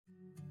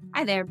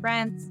Hi there,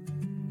 friends.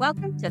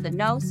 Welcome to the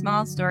No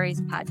Small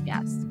Stories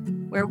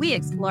podcast, where we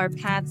explore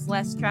paths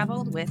less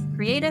traveled with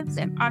creatives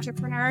and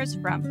entrepreneurs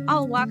from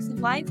all walks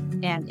of life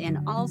and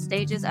in all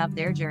stages of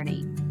their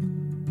journey.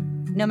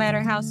 No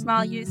matter how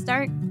small you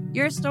start,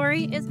 your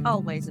story is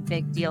always a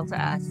big deal to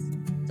us.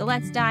 So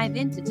let's dive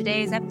into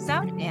today's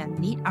episode and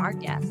meet our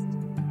guest.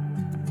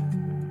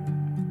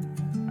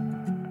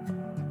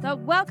 So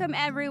welcome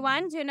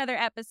everyone to another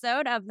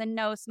episode of the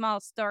No Small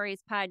Stories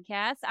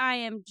podcast. I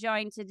am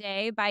joined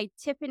today by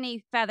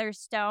Tiffany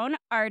Featherstone,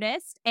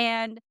 artist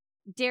and,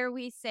 dare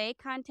we say,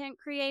 content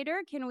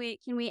creator. Can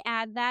we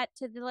add that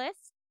to the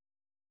list?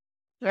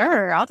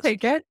 Sure, I'll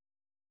take it.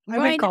 I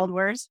Why like not? cold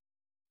words.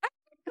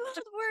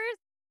 Good words.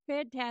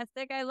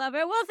 Fantastic. I love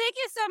it. Well, thank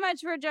you so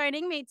much for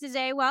joining me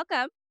today.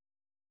 Welcome.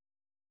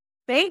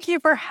 Thank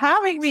you for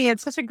having me.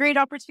 It's such a great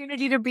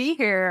opportunity to be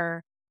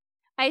here.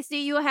 I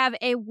see you have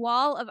a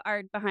wall of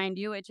art behind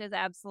you, which is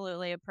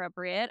absolutely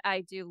appropriate.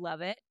 I do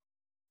love it.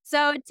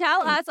 So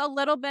tell us a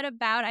little bit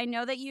about, I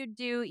know that you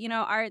do,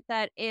 art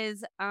that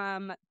is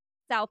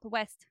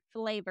Southwest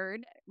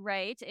flavored,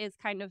 right? Is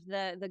kind of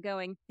the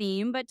going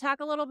theme, but talk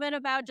a little bit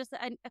about just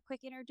a quick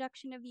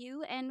introduction of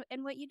you and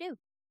what you do.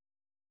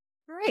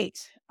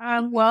 Great.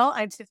 Well,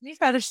 I'm Tiffany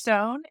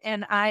Featherstone,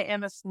 and I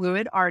am a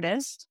fluid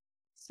artist.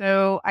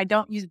 So I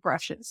don't use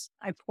brushes.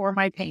 I pour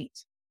my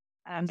paint.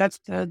 That's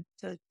the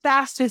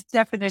fastest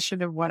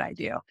definition of what I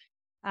do.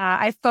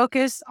 I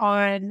focus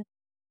on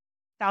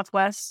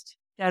Southwest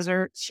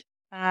desert.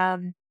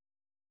 Um,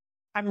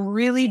 I'm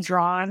really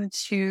drawn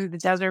to the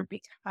desert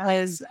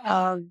because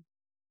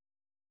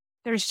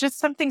there's just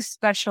something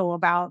special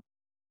about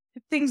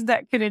things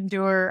that can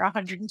endure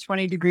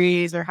 120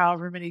 degrees or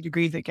however many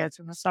degrees it gets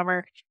in the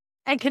summer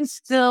and can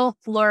still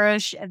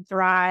flourish and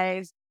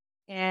thrive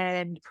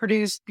and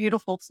produce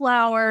beautiful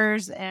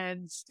flowers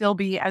and still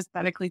be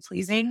aesthetically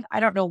pleasing. I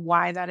don't know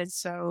why that is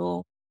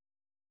so.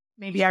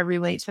 Maybe I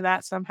relate to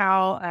that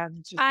somehow.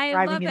 Just I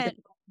thriving love in it.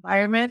 difficult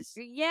environments.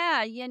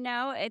 Yeah,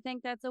 I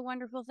think that's a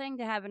wonderful thing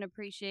to have an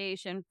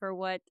appreciation for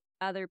what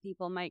other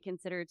people might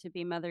consider to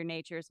be Mother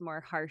Nature's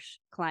more harsh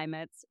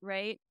climates,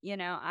 right?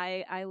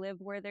 I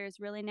live where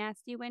there's really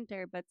nasty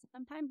winter, but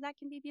sometimes that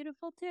can be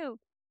beautiful too,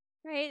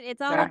 right?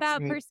 It's all about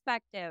Exactly.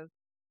 perspective.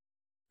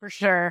 For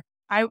sure.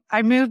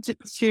 I moved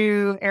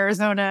to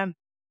Arizona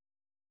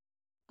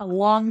a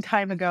long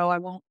time ago. I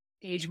won't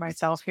age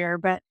myself here,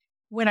 but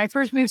when I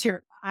first moved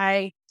here,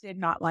 I did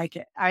not like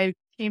it. I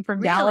came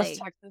from Dallas, Really?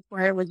 Texas,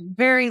 where it was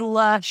very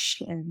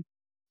lush and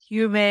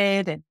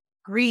humid and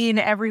green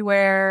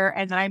everywhere.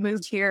 And then I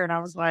moved here and I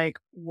was like,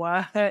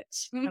 what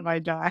have I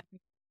done?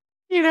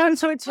 And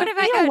so it What took have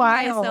me I a gotten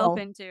myself while.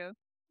 into?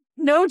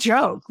 No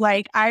joke.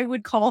 Like I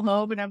would call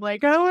home and I'm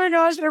like, oh my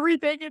gosh,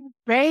 everything is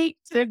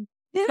baked and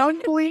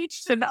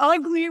unbleached and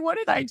ugly. What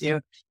did I do?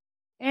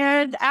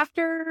 And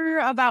after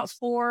about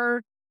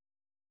 4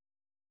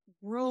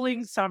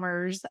 grueling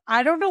summers,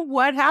 I don't know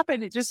what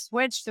happened. It just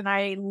switched and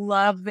I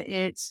love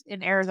it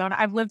in Arizona.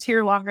 I've lived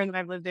here longer than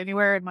I've lived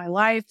anywhere in my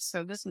life.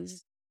 So this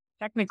is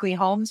technically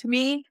home to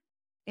me.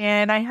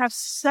 And I have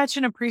such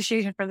an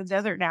appreciation for the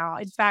desert now.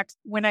 In fact,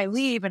 when I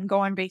leave and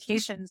go on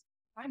vacations,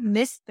 I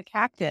miss the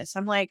cactus.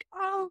 I'm like,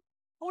 oh,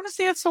 I want to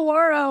see a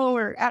saguaro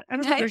or I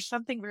don't know. There's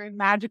something very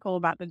magical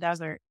about the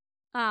desert.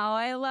 Oh,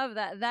 I love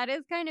that. That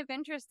is kind of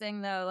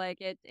interesting though. Like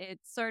it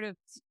sort of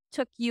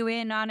took you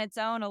in on its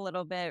own a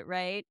little bit,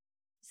 right?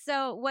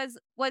 So was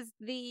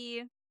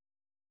the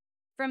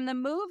from the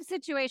move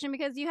situation,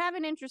 because you have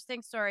an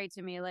interesting story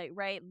to me, like,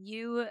 right?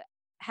 You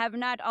have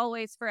not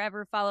always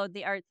forever followed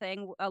the art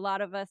thing. A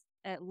lot of us,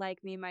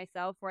 like me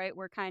myself, right?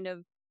 We're kind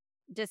of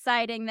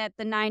deciding that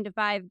the 9 to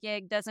 5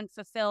 gig doesn't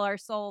fulfill our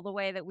soul the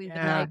way that we would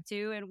Yeah. like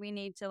to, and we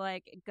need to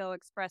like go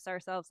express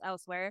ourselves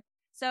elsewhere.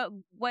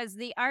 So was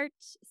the art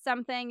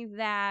something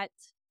that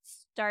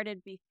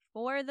started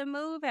before the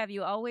move? Have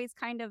you always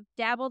kind of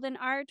dabbled in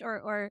art,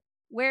 or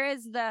where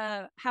is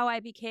the how I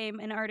became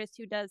an artist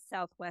who does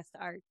Southwest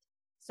art?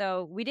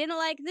 So we didn't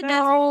like the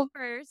desert No,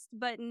 first,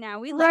 but now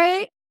we like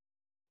right? it.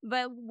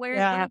 But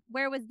Yeah.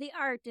 where was the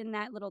art in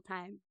that little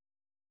time?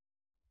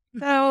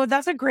 So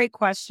that's a great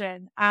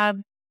question. I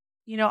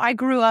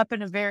grew up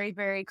in a very,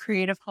 very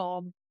creative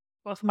home.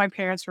 Both of my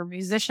parents were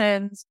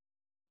musicians.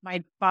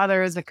 My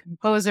father is a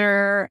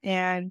composer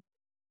and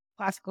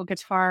classical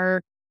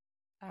guitar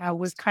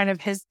was kind of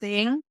his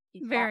thing. He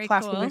taught Very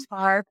classical cool.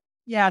 guitar.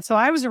 Yeah. So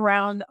I was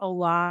around a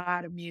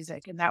lot of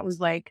music and that was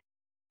like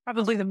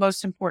probably the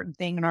most important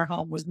thing in our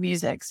home was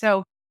music.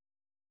 So,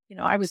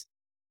 I was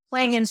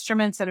playing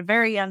instruments at a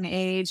very young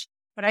age,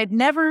 but I'd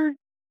never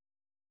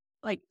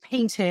like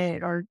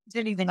painted or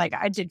did anything like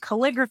I did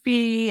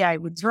calligraphy, I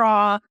would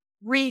draw,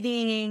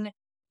 reading.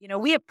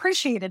 We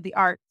appreciated the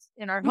arts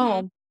in our Hmm.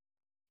 home.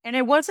 And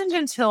it wasn't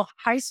until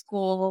high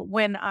school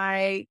when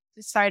I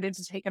decided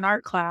to take an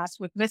art class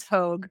with Miss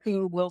Hogue,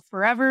 who will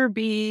forever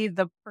be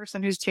the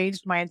person who's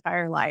changed my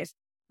entire life.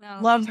 No.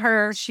 Loved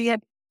her. She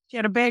had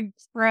a big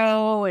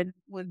fro and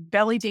would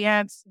belly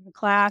dance in the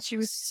class. She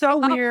was so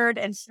Oh, weird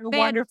and so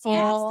wonderful.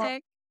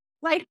 fantastic.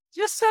 Like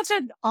just such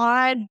an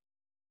odd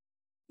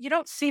you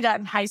don't see that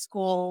in high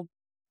school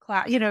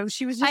class.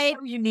 She was just I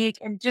so unique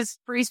and just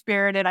free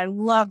spirited. I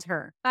loved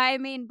her. I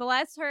mean,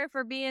 bless her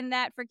for being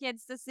that for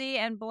kids to see,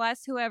 and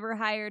bless whoever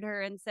hired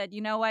her and said,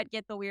 "You know what?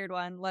 Get the weird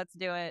one. Let's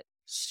do it."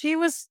 She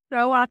was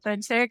so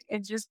authentic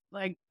and just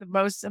like the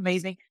most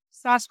amazing,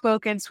 soft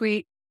spoken,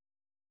 sweet,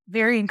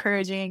 very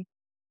encouraging.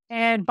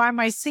 And by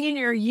my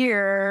senior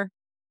year,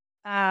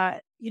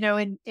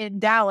 in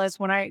Dallas,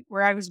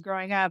 where I was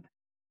growing up,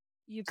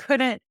 you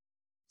couldn't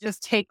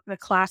just take the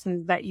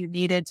classes that you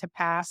needed to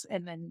pass,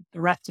 and then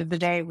the rest of the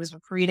day was a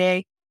free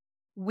day.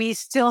 We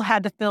still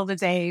had to fill the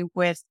day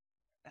with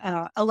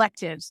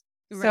electives.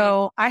 Right.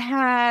 So I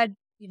had,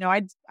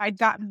 I'd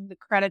gotten the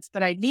credits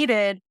that I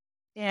needed.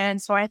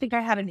 And so I think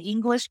I had an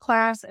English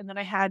class, and then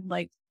I had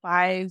like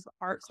 5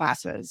 art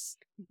classes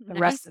the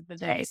rest Nice. of the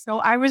day. So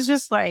I was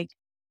just like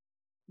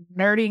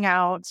nerding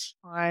out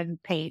on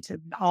paint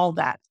and all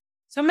that.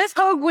 So Miss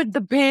Hogue was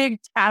the big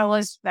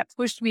catalyst that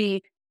pushed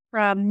me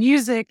from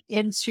music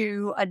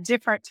into a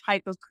different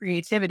type of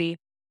creativity.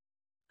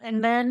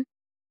 And then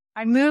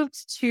I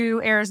moved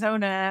to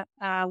Arizona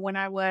when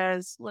I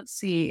was,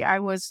 I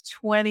was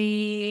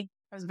 20,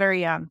 I was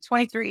very young,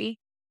 23.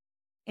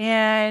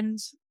 And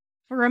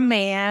for a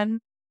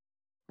man,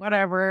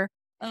 whatever,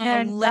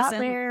 and got Listen,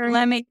 married.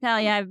 let me tell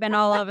you, I've been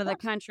all over the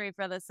country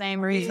for the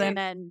same reason,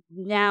 and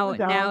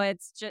now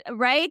it's just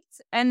right.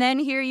 And then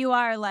here you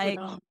are, like,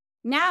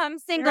 now I'm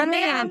single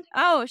man.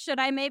 Oh, should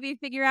I maybe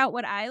figure out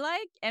what I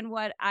like and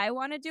what I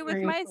want to do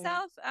with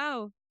myself?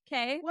 Oh,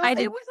 okay. Well,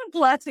 it was a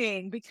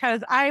blessing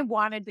because I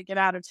wanted to get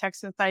out of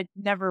Texas. I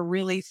never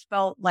really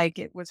felt like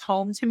it was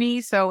home to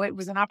me. So it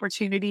was an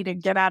opportunity to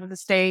get out of the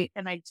state,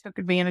 and I took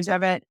advantage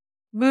of it.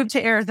 Moved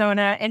to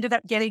Arizona, ended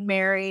up getting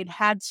married,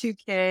 had 2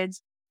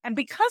 kids. And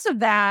because of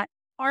that,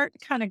 art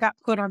kind of got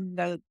put on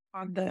the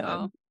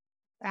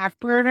back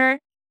burner.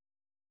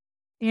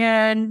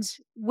 And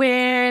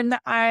when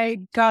I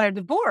got a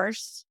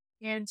divorce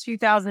in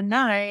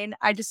 2009,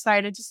 I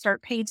decided to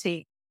start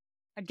painting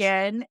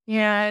again.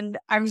 And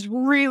I was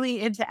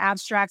really into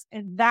abstracts.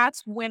 And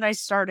that's when I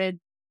started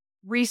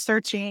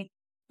researching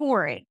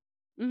pouring.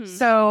 Mhm.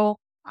 So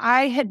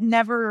I had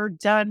never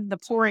done the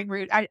pouring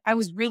route. I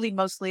was really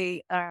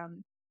mostly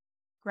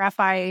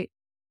graphite,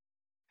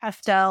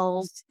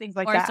 pastels, things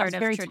like Or that. sort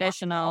of Very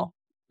traditional.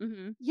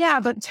 Mhm.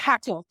 Yeah, but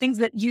tactile, things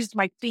that used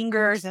my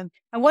fingers. And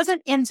I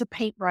wasn't into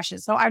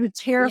paintbrushes. So I was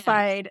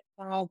terrified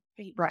of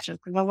paintbrushes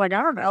because I was like,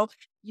 I don't know.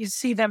 You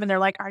see them and they're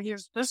like, are you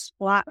this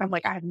flat? I'm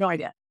like, I have no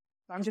idea.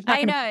 So I'm just not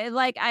I gonna. know,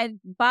 like,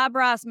 Bob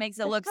Ross makes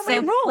it look So many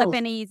so rules.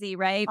 flippin' easy,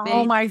 right?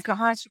 Oh my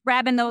gosh.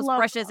 Grabbing those Love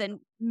brushes Bob. and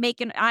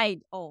making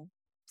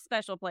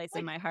special place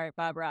in my heart,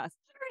 Bob Ross.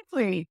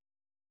 Seriously.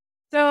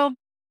 So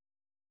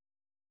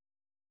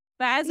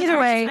But as an either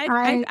artist,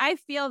 way, I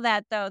feel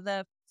that though,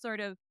 the sort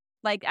of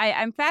like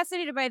I'm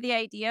fascinated by the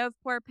idea of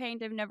pour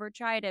paint. I've never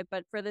tried it,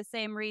 but for the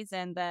same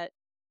reason that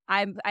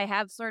I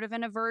have sort of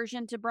an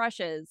aversion to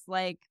brushes.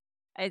 Like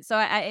it's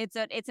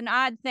an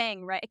odd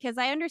thing, right? Because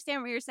I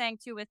understand what you're saying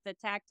too with the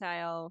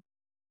tactile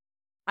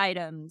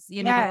items.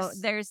 yes,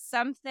 There's I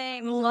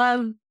something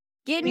love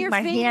getting getting your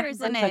my fingers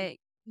hands in on the it.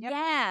 yep,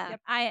 Yeah,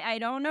 yep. I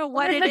don't know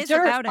Well, what there's it the is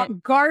dirt, about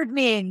it.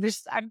 gardening.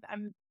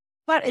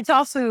 But it's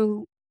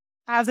also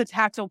as a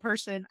tactile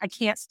person, I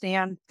can't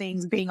stand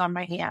things being on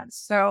my hands.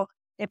 So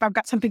if I've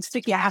got something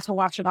sticky, I have to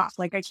wash it off.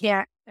 Like I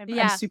can't. I'm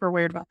Yeah. super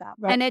weird about that.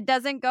 But And it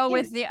doesn't go yeah,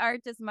 with the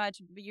art as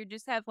much, but you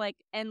just have like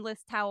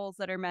endless towels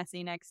that are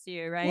messy next to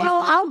you, right?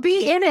 well, I'll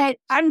be in it.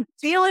 I'm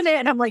feeling it,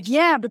 and I'm like,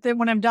 yeah. But then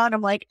when I'm done,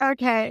 I'm like,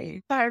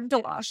 okay, time to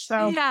wash.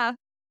 So Yeah.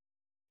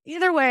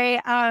 either way,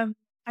 I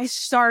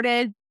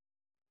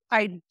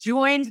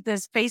joined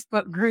this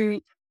Facebook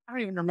group. I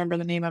don't even remember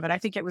the name of it. I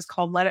think it was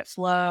called Let It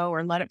Flow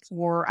or Let It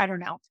Pour. I don't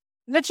know.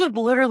 That was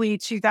literally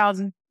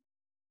 2011,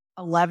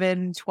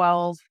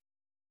 12.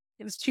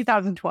 It was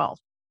 2012.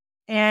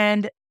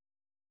 And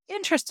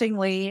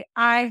interestingly,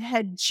 I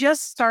had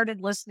just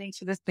started listening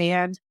to this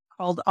band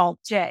called Alt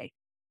J.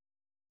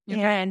 Okay.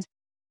 And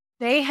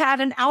they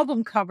had an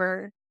album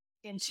cover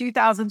in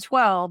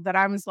 2012 that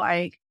I was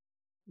like,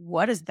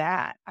 what is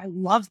that? I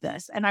love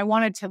this. And I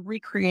wanted to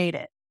recreate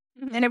it.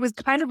 Mhm. And it was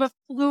kind of a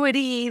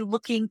fluidy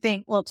looking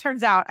thing. Well, it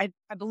turns out I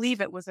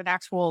believe it was an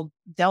actual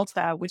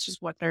Delta, which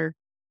is what their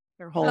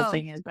whole Oh,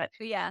 thing is. But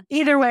yeah.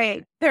 either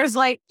way,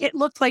 it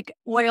looked like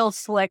oil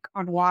slick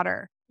on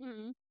water.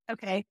 Mhm.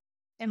 Okay.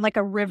 And like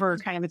a river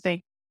kind of a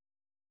thing.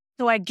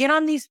 So I get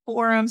on these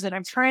forums and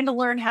I'm trying to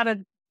learn how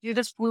to do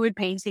this fluid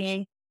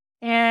painting.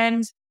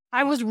 And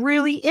I was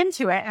really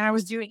into it. And I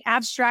was doing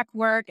abstract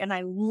work and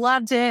I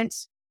loved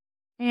it.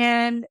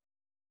 And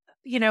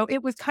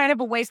it was kind of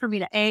a way for me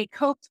to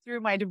cope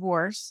through my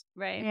divorce.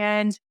 Right.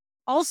 And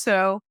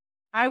also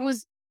I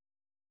was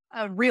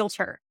a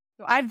realtor.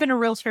 So I've been a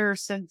realtor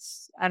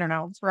since, I don't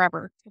know,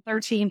 forever,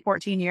 13,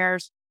 14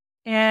 years.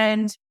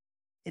 And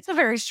it's a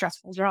very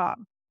stressful job.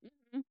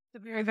 Mhm. It's a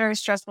very, very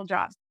stressful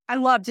job. I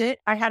loved it.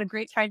 I had a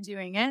great time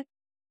doing it.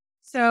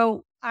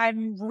 So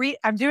I'm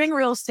doing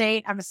real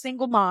estate. I'm a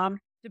single mom,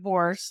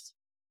 divorced,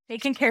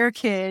 taking care of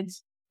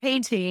kids,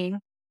 painting,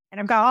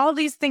 and I've got all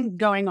these things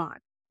going on.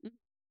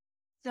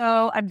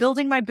 So I'm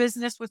building my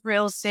business with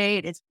real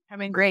estate. It's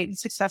becoming great and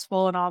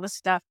successful and all this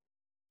stuff.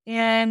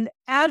 And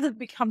as it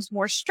becomes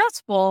more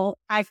stressful,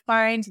 I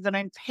find that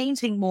I'm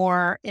painting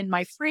more in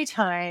my free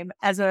time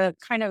as a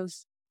kind of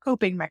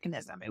coping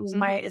mechanism. It was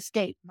my Mm-hmm.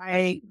 escape,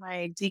 my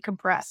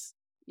decompress.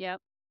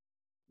 Yep.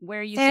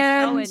 Where you can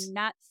go And and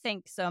not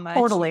think so much.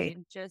 You totally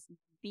can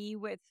be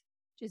with,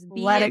 just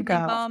be let it in the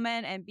go.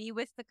 moment and be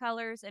with the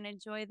colors and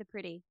enjoy the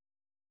pretty.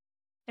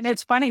 And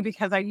it's funny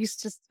because I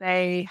used to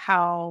say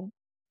how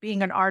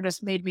being an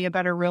artist made me a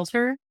better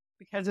realtor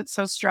because it's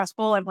so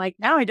stressful. I'm like,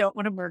 now I don't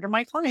want to murder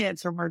my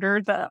clients or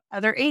murder the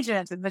other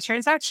agents in the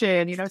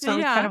transaction, so it's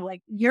kind Yeah. of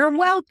like, you're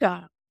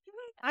welcome.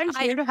 I'm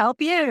I here to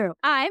help you.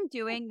 I'm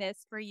doing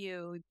this for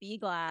you. Be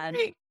glad.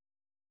 Right.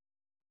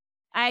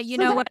 You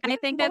So know that what? I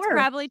think that's more.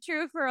 probably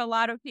true for a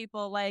lot of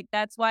people. Like,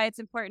 that's why it's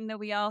important that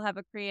we all have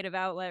a creative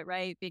outlet,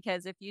 right?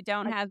 Because if you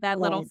don't I have that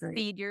totally little agree.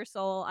 feed your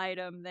soul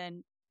item,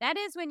 then that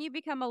is when you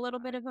become a little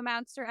bit of a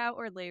monster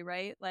outwardly,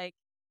 right? Like,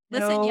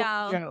 listen, No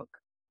y'all, joke.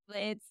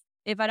 it's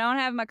if I don't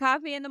have my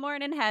coffee in the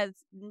morning,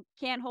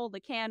 can't hold a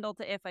candle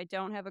to if I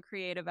don't have a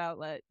creative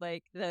outlet.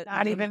 Like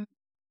Not the even,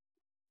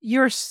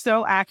 you're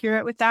so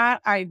accurate with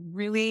that. I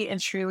really and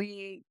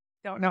truly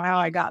don't know how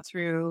I got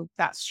through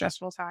that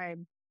stressful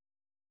time.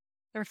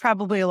 There's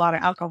probably a lot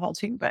of alcohol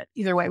too, but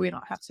either way, we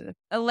don't have to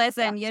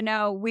listen,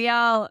 discuss.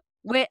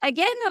 we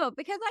again though,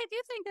 because I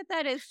do think that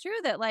that is true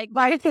that like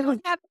But I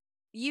think have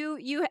you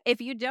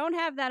if you don't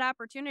have that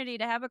opportunity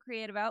to have a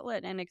creative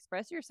outlet and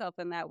express yourself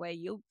in that way,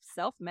 you'll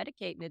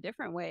self-medicate in a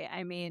different way.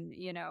 I mean,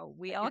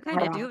 we all you're kind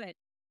not of do wrong. it.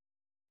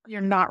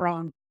 You're not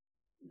wrong.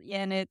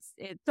 And it's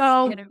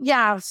So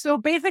yeah, so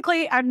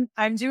basically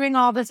I'm doing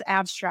all this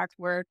abstract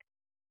work.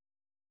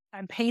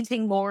 I'm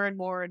painting more and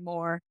more and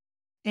more.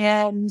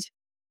 And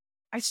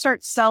I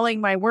start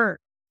selling my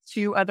work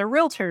to other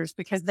realtors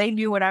because they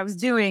knew what I was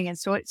doing. And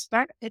so it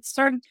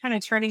started kind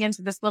of turning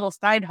into this little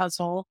side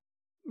hustle.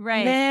 And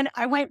right. then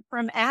I went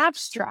from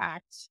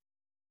abstract,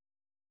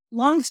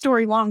 long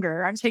story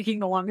longer. I'm taking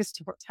the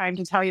longest time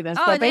to tell you this,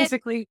 Oh, but then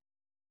basically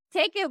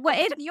take it what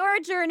it's your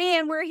journey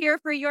and we're here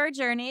for your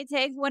journey.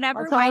 Take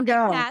whatever that's all winding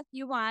go. path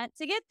you want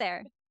to get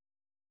there.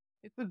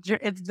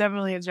 It's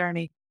definitely a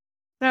journey.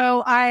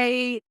 So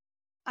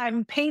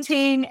I'm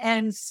painting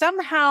and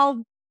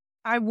somehow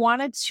I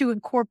wanted to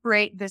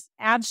incorporate this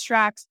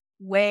abstract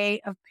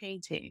way of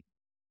painting,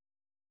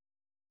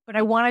 but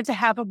I wanted to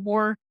have a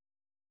more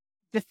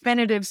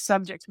definitive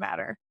subject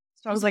matter.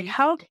 So I was like, Mhm.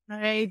 how can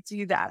I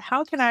do that?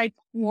 How can I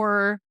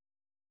pour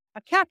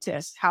a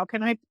cactus? How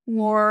can I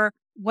pour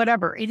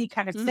whatever, any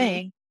kind of Mhm.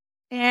 thing?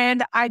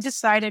 And I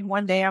decided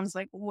one day, I was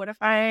like, what if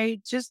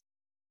I just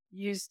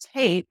use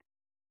tape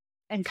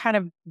and kind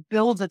of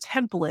build a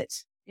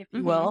template, if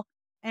you Mhm. will?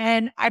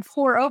 And I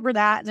pour over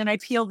that and then I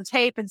peel the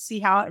tape and see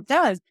how it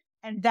does.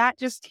 And that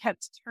just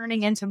kept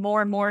turning into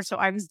more and more. So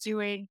I was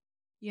doing,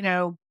 you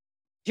know,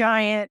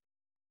 giant,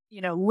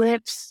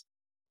 lips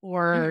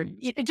or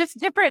Mhm. just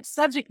different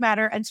subject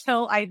matter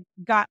until I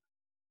got,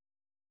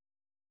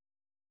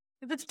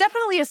 it's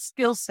definitely a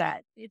skill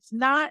set. It's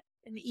not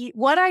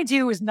what I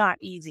do is not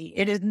easy.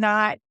 It is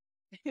not,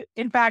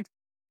 in fact,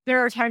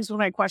 there are times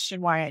when I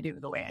question why I do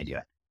the way I do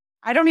it.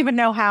 I don't even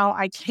know how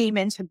I came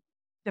into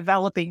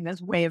developing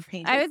this way of I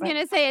painting, was but gonna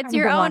that's say kind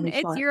of the long and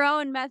it's short. your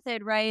own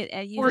method, right?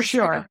 And you For just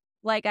sort of sure.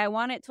 like, I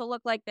want it to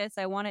look like this.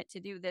 I want it to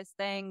do this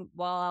thing.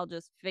 Well, I'll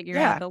just figure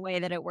out Yeah. the way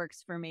that it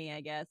works for me,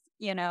 I guess.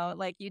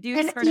 Like you do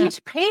And sort of.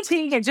 each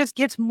painting, it just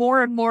gets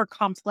more and more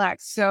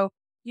complex. So,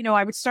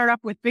 I would start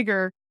off with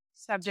bigger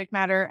subject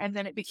matter and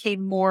then it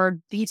became more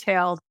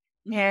detailed.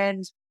 Mhm.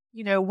 And,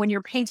 when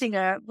you're painting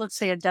let's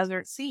say a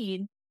desert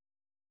scene,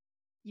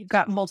 you've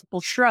got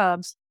multiple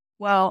shrubs.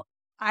 Well,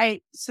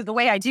 so the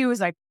way I do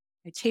is I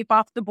tape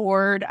off the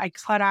board, I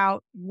cut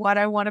out what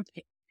I want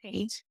to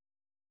paint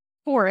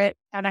for it,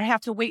 and I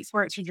have to wait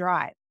for it to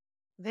dry.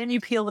 Then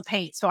you peel the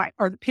paint.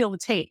 Or peel the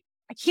tape.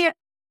 I can't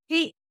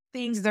paint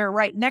things that are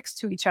right next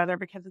to each other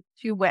because it's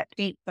too wet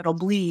paint that'll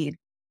bleed.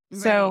 Right.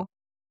 So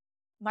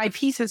my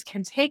pieces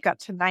can take up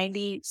to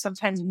 90,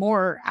 sometimes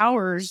more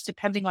hours,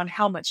 depending on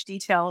how much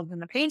detail is in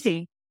the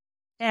painting.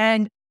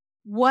 And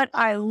what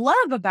I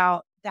love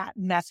about that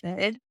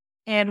method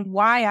and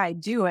why I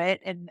do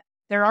it, and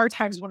there are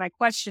times when I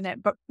question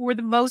it, but for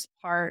the most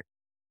part,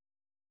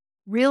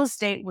 real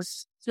estate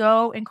was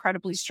so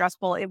incredibly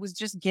stressful. It was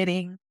just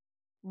getting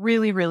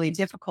really, really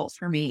difficult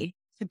for me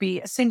to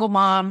be a single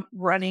mom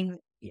running.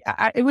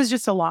 It was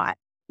just a lot.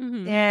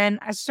 Mhm. And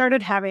I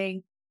started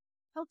having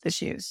health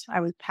issues. I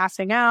was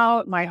passing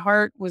out. It My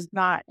heart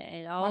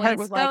always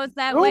was like, goes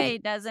that oh, way,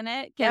 doesn't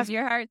it? Because yes,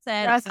 your heart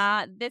said,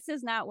 yes. this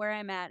is not where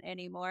I'm at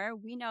anymore.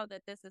 We know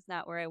that this is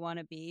not where I want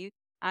to be.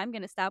 I'm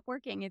going to stop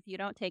working if you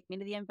don't take me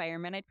to the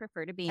environment I'd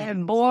prefer to be in.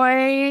 And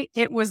boy,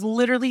 it was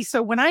literally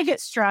so when I get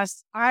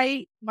stressed,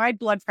 my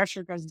blood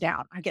pressure goes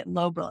down. I get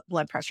low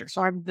blood pressure.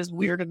 So I'm this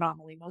weird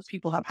anomaly. Most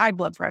people have high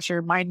blood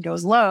pressure. Mine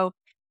goes low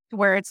to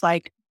where it's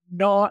like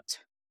not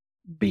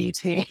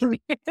beating.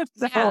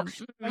 Yeah. So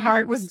my Mhm.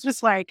 heart was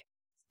just like,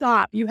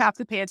 stop, you have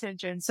to pay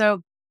attention.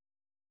 So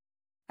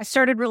I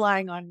started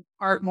relying on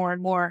art more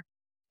and more.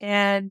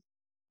 And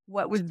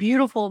what was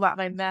beautiful about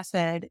my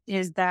method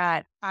is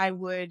that I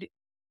would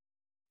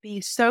be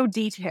so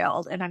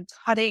detailed, and I'm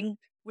cutting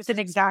with an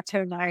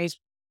X-Acto knife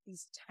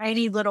these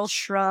tiny little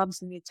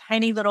shrubs and these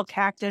tiny little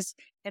cactus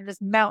and this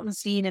mountain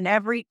scene and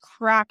every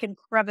crack and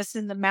crevice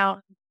in the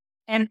mountain.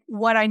 And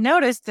what I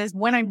noticed is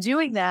when I'm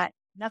doing that,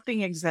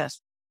 nothing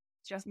exists,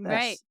 just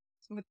Right. this.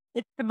 So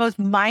it's the most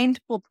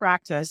mindful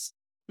practice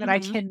that I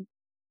Mm-hmm. can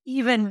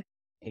even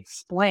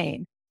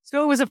explain.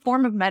 So it was a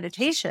form of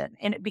meditation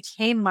and it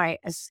became my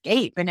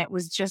escape. And it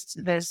was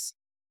just this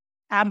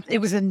it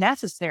was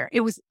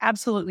it was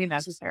absolutely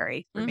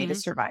necessary for me to Mm-hmm.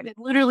 survive. It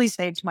literally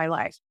saved my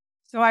life.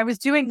 So I was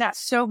doing that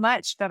so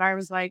much that I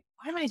was like,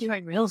 why am I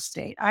doing real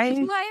estate? Why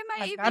am I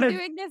I've got even to,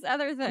 doing this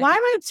other thing? why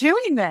am I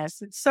doing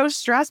this? It's so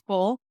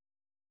stressful.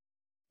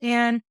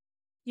 And,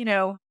 you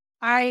know,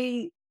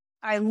 I,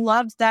 I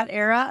loved that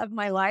era of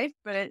my life,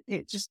 but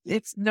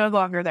it's no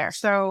longer there.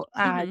 So,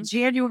 Mm-hmm.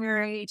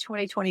 January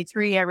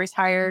 2023, I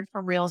retired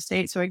from real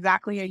estate. So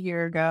exactly a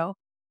year ago,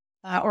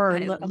 I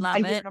a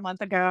love year it. and a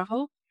month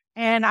ago.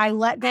 And I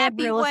let go of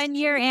Happy real 1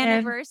 year estate and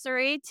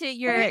anniversary to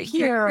thank your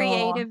you.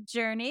 creative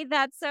journey.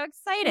 That's so Thank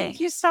exciting.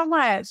 you so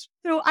much.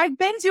 So I've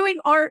been doing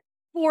art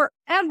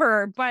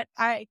forever, but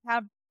I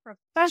have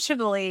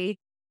professionally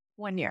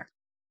 1 year.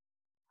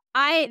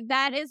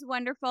 That is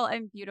wonderful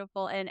and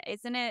beautiful. And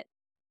isn't it,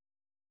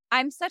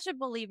 I'm such a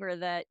believer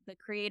that the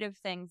creative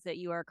things that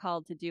you are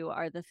called to do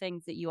are the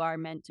things that you are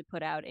meant to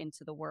put out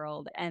into the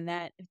world, and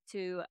that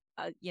to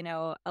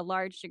a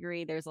large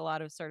degree, there's a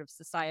lot of sort of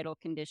societal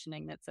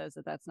conditioning that says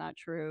that that's not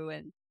true,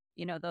 and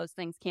those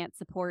things can't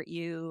support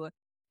you,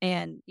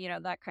 and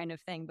that kind of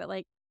thing. But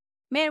like,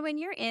 man, when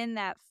you're in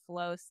that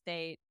flow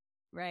state,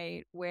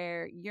 right,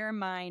 where your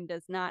mind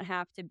does not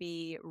have to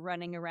be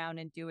running around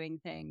and doing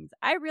things,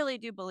 I really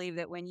do believe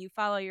that when you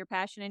follow your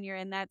passion and you're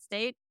in that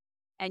state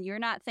and you're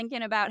not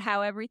thinking about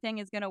how everything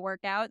is going to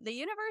work out, the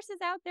universe is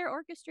out there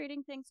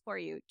orchestrating things for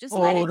you. Just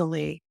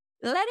Totally.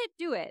 let it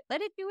do it.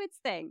 Let it do its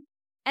thing.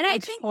 And I I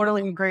think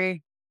totally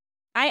agree.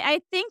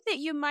 I think that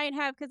you might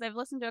have, because I've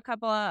listened to a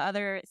couple of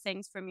other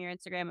things from your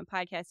Instagram and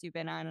podcasts you've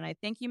been on, and I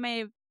think you may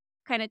have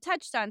kind of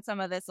touched on some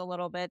of this a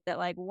little bit, that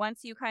like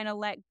once you kind of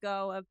let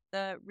go of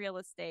the real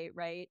estate,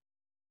 right,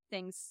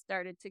 things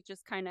started to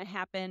just kind of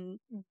happen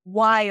the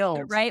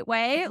Wild, right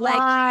way. Like,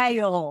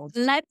 wild,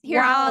 let's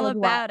hear all wild, wild.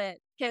 about it,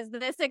 because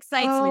this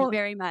excites me Oh,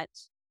 very much.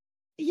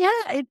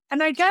 yeah.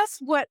 And I guess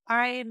what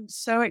I am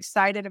so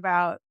excited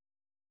about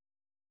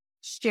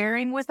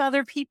sharing with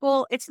other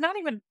people, it's not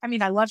even, I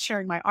mean, I love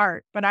sharing my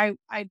art, but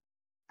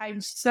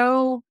I'm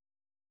so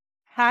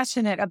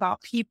passionate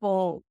about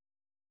people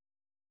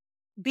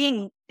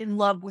being in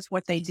love with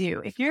what they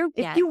do. If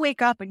Yes. you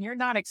wake up and you're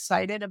not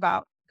excited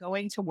about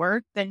going to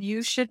work, then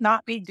you should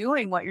not be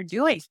doing what you're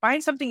doing.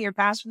 Find something you're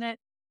passionate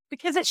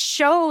because it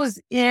shows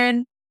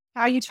in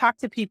how you talk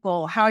to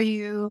people, how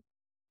you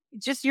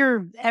just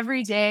your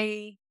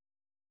everyday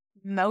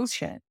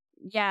motion.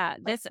 Yeah.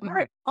 Like This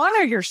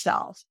honor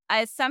yourself,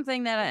 is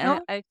something you that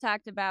know? I've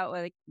talked about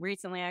like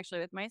recently,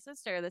 actually, with my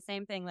sister. The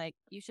same thing. Like,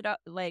 you should,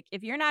 like,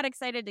 if you're not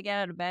excited to get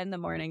out of bed in the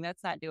morning,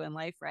 that's not doing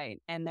life right.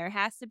 And there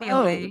has to be a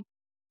way Oh,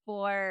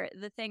 for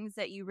the things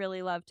that you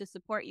really love to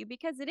support you,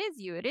 because it is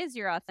you, it is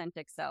your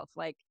authentic self.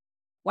 Like,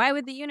 why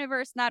would the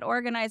universe not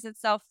organize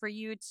itself for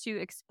you to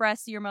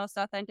express your most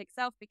authentic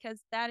self?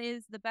 Because that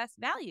is the best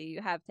value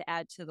you have to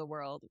add to the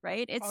world,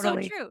 right? It's so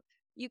totally. true.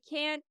 You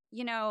can't,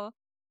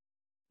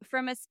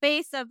 from a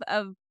space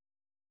of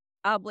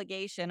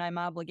obligation, I'm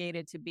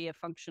obligated to be a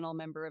functional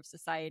member of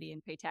society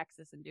and pay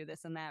taxes and do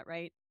this and that,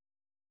 right?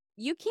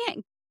 You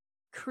can't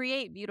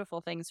create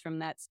beautiful things from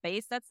that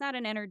space. That's not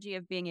an energy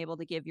of being able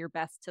to give your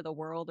best to the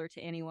world or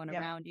to anyone Yeah.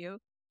 around you.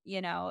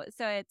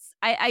 So it's,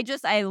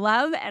 I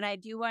love, and I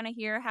do want to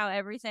hear how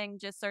everything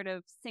just sort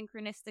of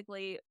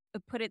synchronistically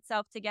put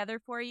itself together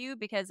for you,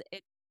 because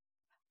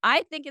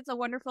I think it's a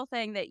wonderful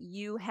thing that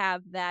you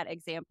have that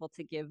example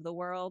to give the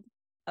world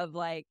of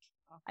like,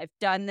 Oh, I've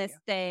done thank this you.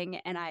 thing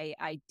and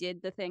I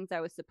did the things I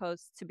was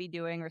supposed to be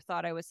doing or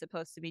thought I was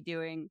supposed to be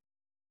doing.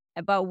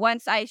 But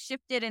once I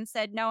shifted and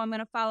said, no, I'm going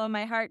to follow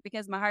my heart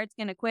because my heart's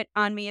going to quit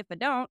on me if I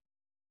don't.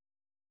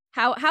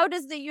 How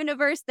does the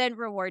universe then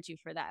reward you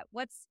for that?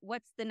 What's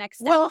the next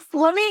step? Well,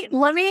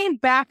 let me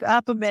back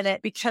up a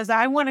minute because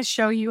I want to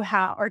show you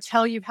how or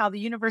tell you how the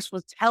universe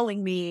was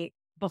telling me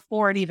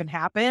before it even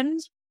happened.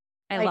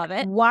 I Like love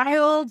it.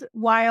 wild,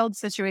 wild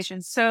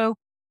situations. So,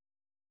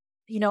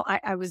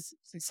 I was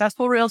a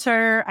successful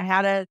realtor. I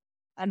had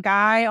a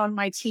guy on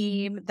my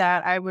team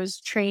that I was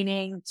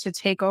training to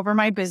take over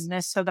my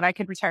business so that I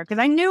could retire because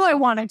I knew I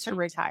wanted to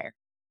retire.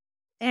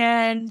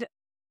 And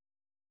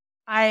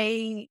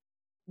I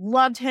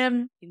loved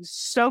him. He was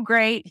so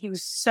great. He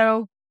was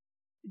so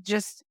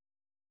just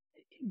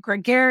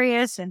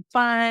gregarious and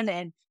fun.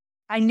 And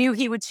I knew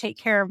he would take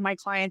care of my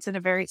clients in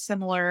a very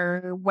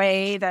similar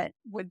way that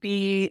would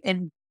be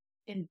in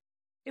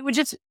it would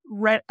just,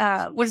 what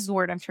is the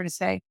word I'm trying to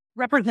say?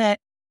 Represent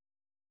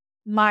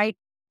my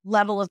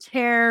level of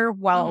care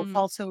while Hmm.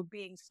 also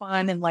being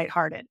fun and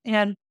lighthearted.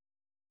 And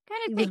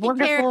Kind He of was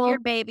taking care of your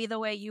wonderful. baby the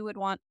way you would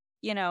want,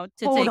 to take,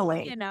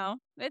 Totally.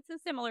 it's a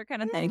similar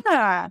kind of thing.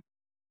 Yeah.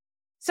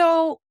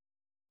 So,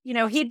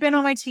 he'd been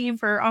on my team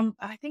for,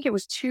 I think it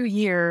was 2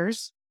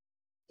 years.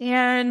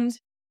 And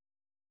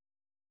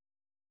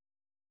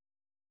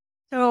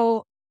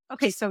so,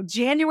 okay, so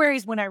January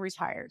is when I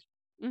retired.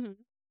 Hmm.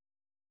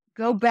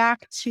 Go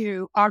back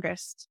to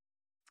August.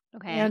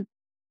 Okay. And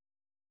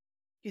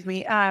excuse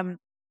me,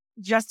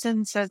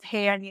 Justin says,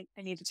 "Hey, I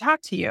need to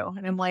talk to you."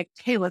 And I'm like,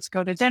 "Hey, let's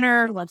go to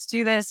dinner. Let's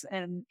do this."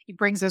 And he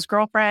brings his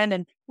girlfriend,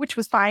 and which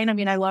was fine. I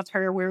mean, I loved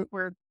her.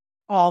 We're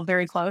all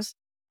very close,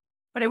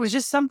 but it was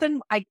just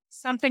something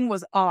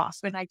was off,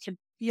 and I could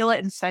feel it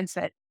and sense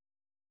it.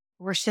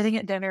 We're sitting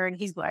at dinner, and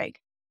he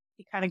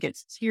kind of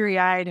gets teary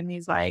eyed, and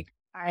he's like,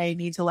 "I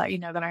need to let you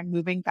know that I'm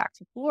moving back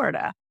to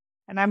Florida."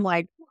 And I'm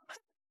like,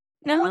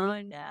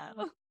 No,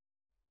 no.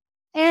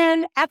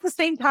 and at the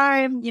same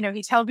time,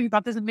 he tells me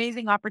about this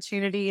amazing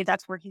opportunity.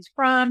 That's where he's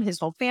from. His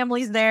whole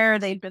family's there.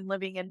 They've been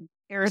living in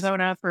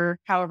Arizona for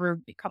however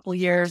a couple of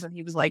years. And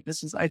he was like,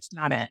 it's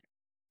not it.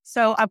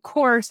 So of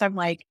course I'm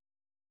like,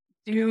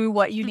 do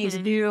what you need to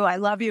Hmm. do. I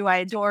love you. I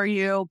adore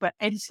you. But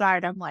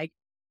inside I'm like,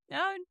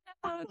 Oh,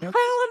 what no. the hell am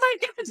I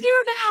going to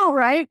do now?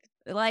 Right.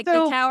 Like the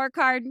So Tower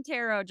card in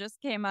tarot just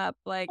came up.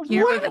 Like,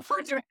 here we what go. if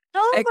we're doing?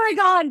 Oh my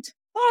God.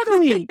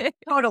 Totally.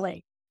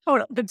 Totally.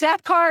 Totally. The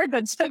death card,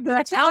 the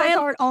talent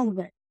card, all of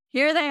it.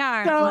 Here they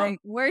are. So Like,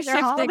 we're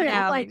they're all shifting there.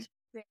 I'm now. like,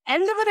 the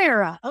end of an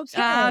era. Oh,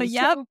 Okay.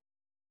 yep.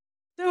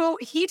 So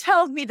he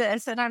tells me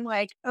this, and I'm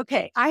like,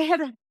 okay, I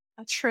had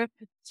a trip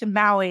to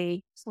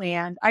Maui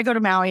planned. I go to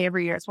Maui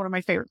every year. It's one of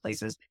my favorite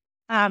places.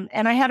 And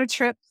I had a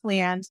trip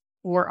planned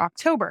for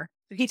October.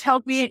 So he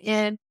told me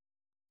in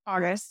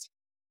August.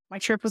 My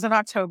trip was in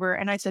October.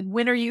 And I said,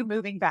 when are you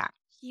moving back?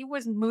 He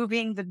was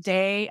moving the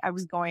day I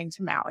was going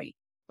to Maui.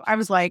 So I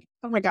was like,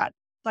 oh my God,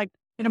 like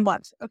in a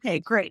month. Okay,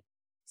 great.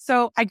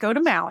 So I go to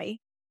Maui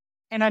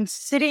and I'm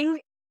sitting.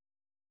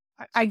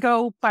 I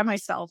go by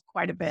myself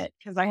quite a bit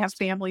because I have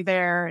family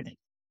there and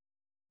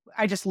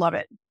I just love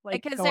it.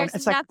 Like Because going, there's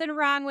it's like, nothing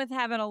wrong with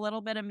having a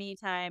little bit of me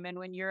time. And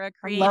when you're a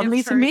I love creative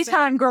me some me person,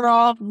 time,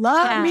 girl.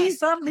 Love yeah, me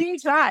some me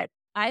time.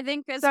 I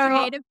think as So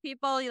creative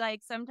people,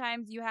 like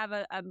sometimes you have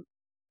a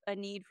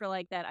need for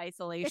like that it's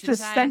isolation time.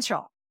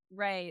 essential.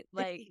 Right. It's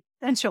Like,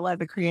 essential as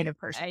a creative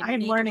person. I I am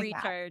need to learning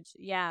that. recharge.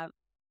 Yeah.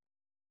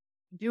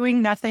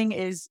 Doing nothing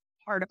is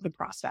part of the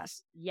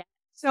process. Yeah.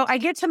 So I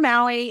get to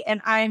Maui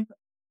and I'm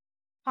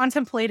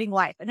contemplating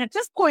life. And at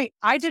this point,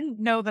 I didn't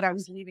know that I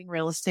was leaving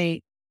real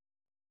estate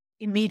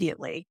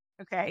immediately.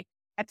 Okay.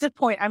 At this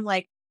point, I'm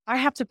like, I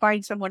have to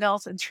find someone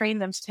else and train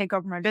them to take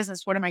over my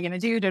business. What am I going to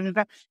do? Da, da,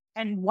 da.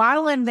 And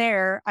while I'm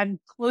there, I'm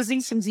closing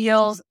some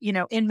deals,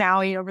 in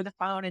Maui over the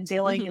phone and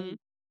dealing Hmm. and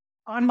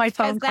on my Because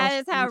phone that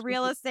is constantly how with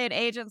real people. estate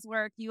agents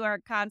work. You are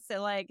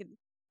constant, like,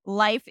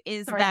 life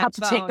is Sorry, I have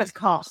that to take this phone.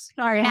 call.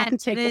 Sorry, I have And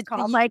to take this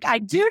call. I'm like, I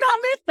do not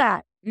miss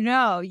that.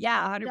 no,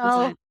 yeah, So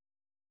 100%.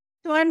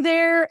 So I'm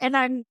there and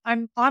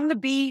I'm on the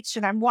beach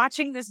and I'm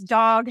watching this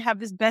dog have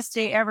his best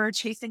day ever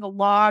chasing a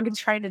log and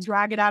trying to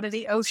drag it out of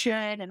the ocean.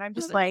 And I'm Oh,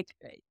 just that's like,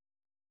 great.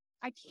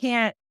 I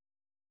can't,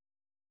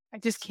 I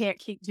just can't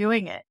keep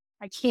doing it.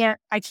 I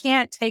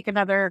can't take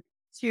another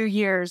 2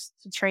 years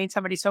to train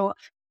somebody. So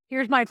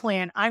here's my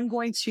plan. I'm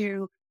going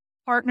to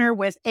partner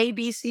with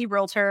ABC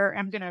Realtor.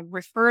 I'm going to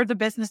refer the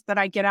business that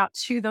I get out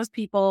to those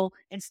people.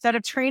 Instead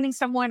of training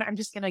someone, I'm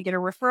just going to get a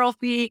referral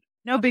fee.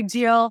 No big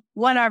deal.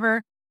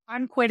 Whatever.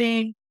 I'm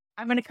quitting.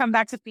 I'm going to come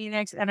back to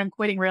Phoenix and I'm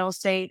quitting real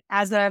estate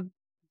as of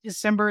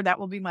December. That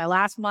will be my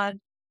last month.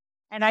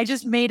 And I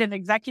just made an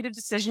executive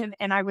decision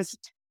and I was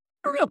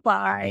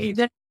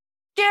terrified,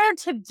 scared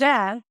to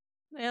death.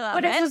 I love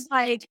But it it. was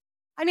like,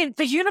 I mean,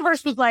 the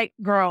universe was like,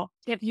 girl,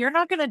 if you're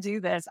not going to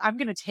do this, I'm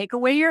going to take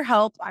away your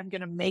help. I'm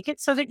going to make it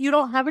so that you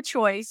don't have a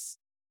choice.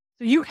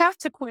 So you have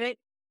to quit.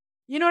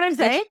 You know what I'm It's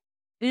saying?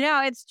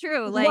 no, it's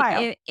true. It's Like,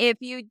 wild. if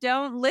you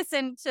don't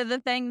listen to the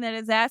thing that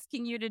is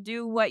asking you to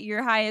do what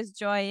your highest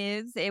joy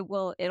is,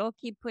 it'll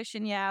keep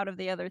pushing you out of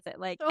the other thing.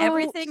 Like, So,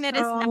 everything that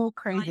is not so aligned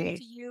crazy.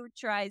 to you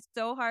tries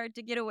so hard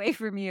to get away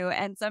from you,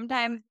 and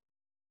sometimes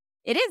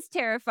it is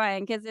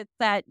terrifying because it's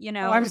that, Oh,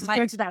 I'm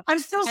scared to death. I'm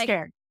still my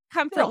scared.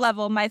 comfort Still.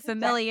 level, my Okay.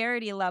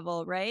 familiarity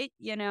level, right?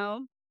 I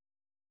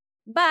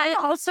But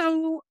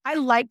also, I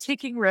like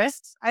taking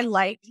risks. I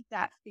like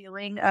that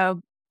feeling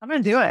of, I'm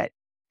going to do it.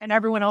 And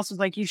everyone else was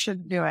like, you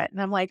shouldn't do it.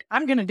 And I'm like,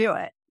 I'm going to do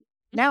it.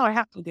 Now I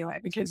have to do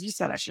it because you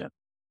said I should.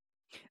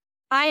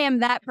 I am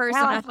that Now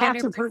person I have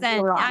to prove you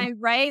 100%. wrong. I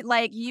right?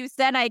 Like, you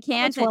said I I'm a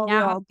can't, and 12 now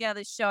year I'm old.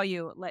 gonna show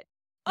you. Like,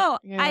 oh,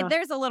 I Yeah.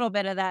 there's a little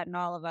bit of that in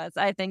all of us.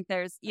 I think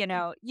there's, you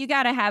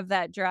gotta have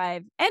that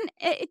drive. And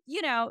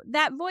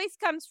that voice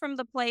comes from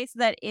the place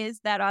that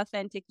is that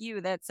authentic you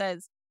that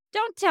says,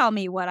 "Don't tell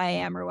me what I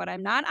am or what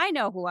I'm not. I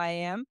know who I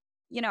am.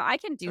 I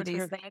can do So these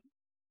true. things."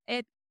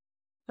 It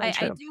So I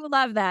true. do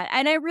love that.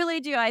 And I really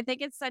do. I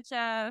think it's such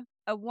a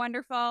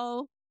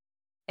wonderful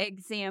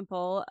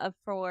example of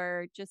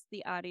for just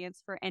the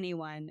audience, for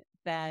anyone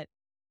that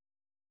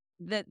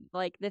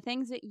like the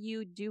things that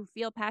you do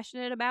feel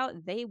passionate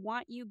about, they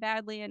want you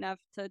badly enough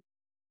to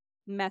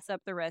mess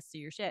up the rest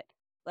of your shit.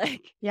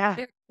 Like Yeah.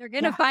 they're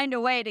gonna Yeah. find a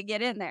way to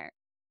get in there.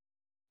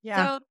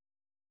 Yeah. So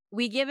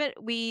we give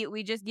it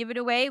we just give it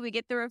away. We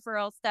get the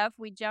referral stuff.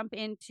 We jump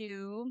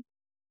into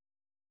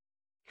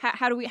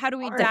how do we All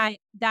right.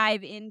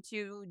 dive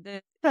into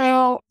So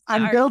the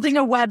I'm art? building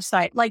a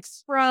website, like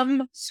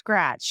from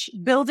scratch,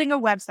 building a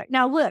website.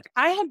 Now, look,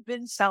 I have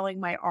been selling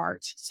my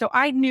art. So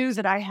I knew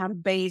that I had a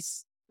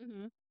base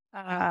Mhm.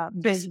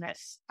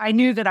 business. I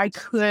knew that I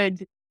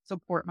could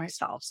support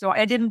myself. So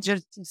I didn't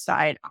just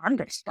decide I'm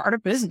going to start a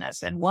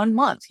business in 1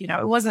 month.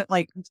 It wasn't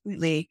like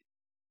completely,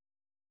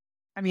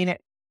 I mean,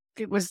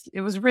 it was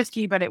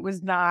risky, but it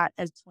was not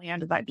as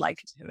planned as I'd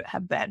like it to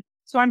have been.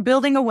 So I'm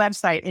building a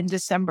website in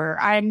December.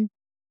 I'm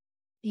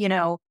you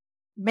know,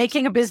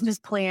 making a business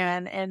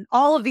plan and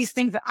all of these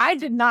things that I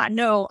did not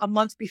know a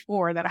month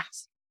before that I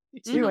was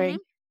Mhm. doing.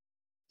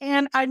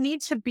 And I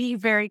need to be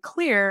very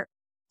clear,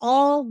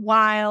 all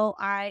while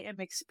I am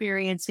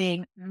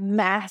experiencing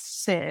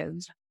massive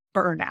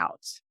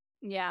burnout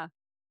Yeah.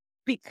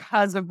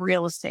 because of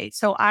real estate.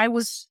 So I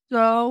was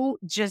so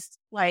just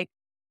like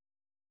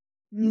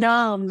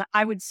numb.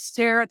 I would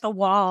stare at the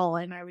wall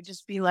and I would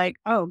just be like,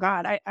 oh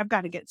God, I've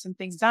got to get some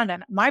things done.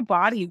 And my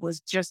body was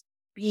just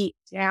beat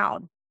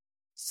down.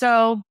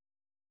 So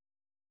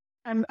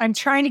I'm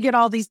trying to get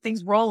all these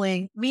things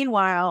rolling.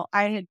 Meanwhile,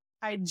 I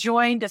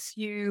joined a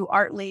few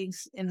art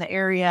leagues in the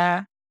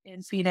area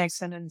in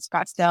Phoenix and in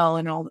Scottsdale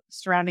and all the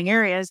surrounding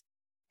areas.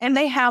 And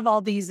they have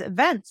all these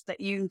events that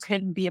you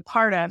can be a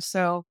part of.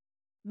 So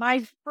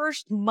my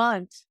first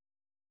month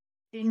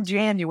in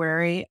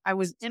January, I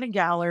was in a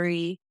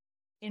gallery.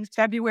 In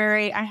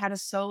February, I had a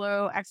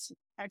solo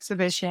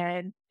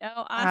exhibition.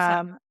 Oh,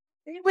 awesome.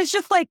 It was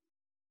just like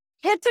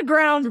hit the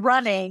ground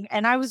running.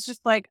 And I was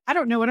just like, I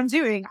don't know what I'm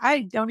doing.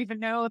 I don't even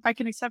know if I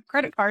can accept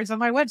credit cards on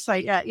my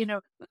website yet.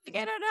 Like,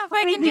 I don't know if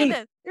I can do Crazy.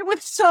 this. It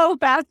was so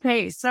fast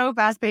paced, so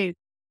fast paced.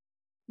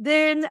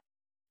 Then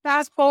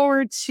fast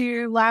forward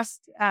to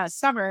last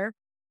summer,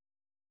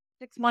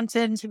 6 months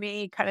into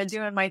me kind of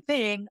doing my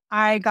thing,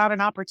 I got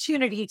an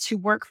opportunity to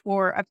work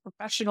for a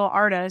professional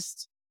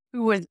artist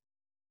who was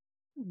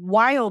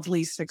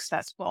wildly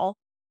successful,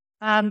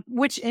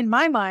 which in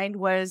my mind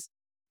was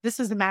this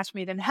is a match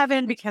made in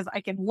heaven because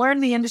I can learn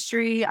the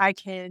industry, I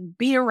can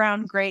be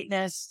around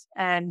greatness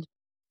and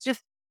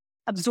just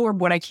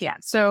absorb what I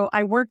can. So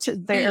I worked Be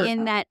there.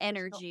 in that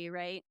energy,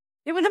 right?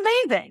 It was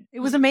amazing. It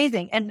was Mhm.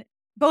 amazing. And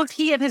both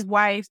he and his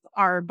wife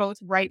are both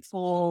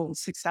rightful,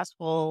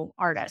 successful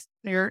artists.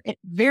 They're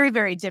very,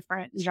 very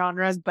different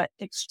genres, but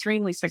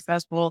extremely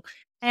successful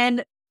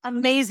and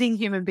amazing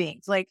human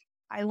beings. Like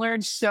I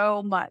learned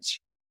so much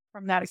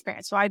from that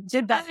experience. So I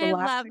did that the I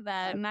last love six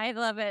that, months. and I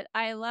love it.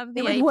 I love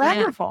It the was idea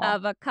wonderful.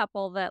 of a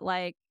couple that,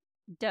 like,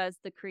 does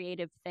the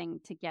creative thing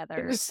It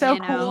together, was so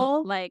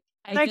cool. Like,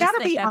 And I I just gotta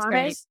think be that's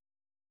great. honest,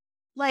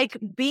 like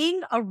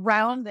being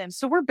around them.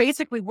 So we're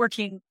basically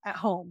working at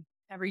home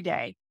every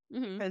day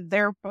Mhm. because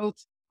they're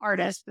both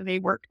artists and they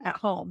work at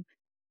home.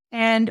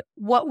 And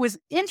what was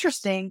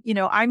interesting,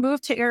 I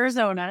moved to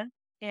Arizona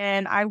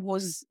and I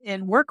was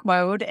in work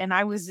mode and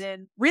I was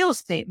in real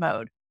estate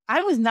mode.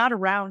 I was not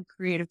around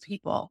creative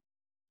people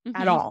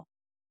at Mhm. all.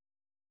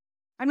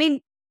 I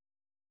mean,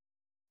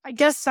 I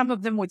guess some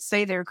of them would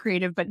say they're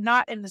creative, but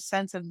not in the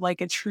sense of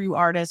like a true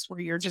artist where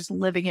you're just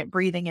living it,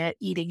 breathing it,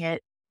 eating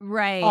it,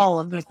 Right. all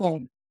of the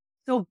things.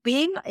 So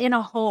being in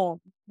a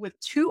home with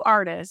two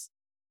artists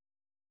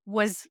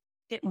was,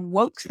 it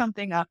woke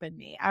something up in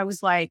me. I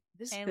was like,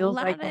 this I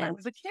feels like love when I it.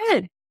 was a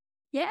kid.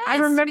 I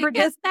Yes, remember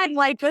because just being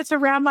like this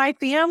around my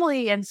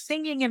family and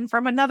singing and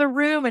from another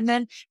room and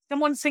then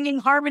someone singing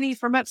harmony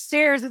from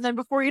upstairs. And then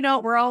before you know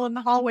it, we're all in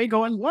the hallway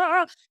going,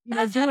 "Wah,"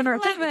 doing I our love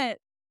thing,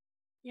 it.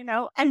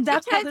 and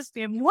that's how Because this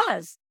family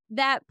was.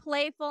 that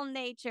playful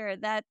nature,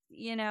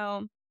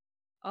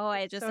 oh,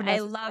 It's so I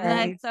love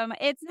that necessary. so much.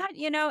 It's not,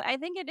 I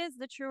think it is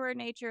the truer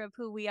nature of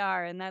who we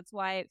are, and that's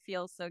why it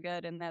feels so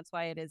good, and that's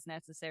why it is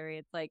necessary.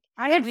 It's like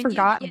I had when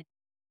you get forgotten.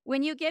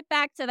 when you get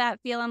back to that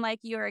feeling like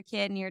you were a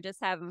kid and you're just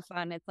having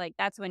fun, it's like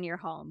that's when you're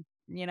home,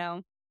 you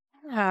know?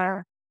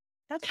 Yeah,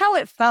 that's how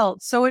it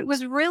felt. So it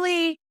was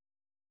really,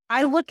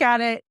 I look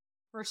at it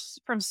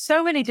from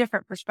so many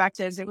different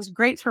perspectives. It was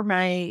great for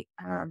my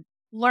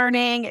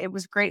learning. It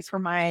was great for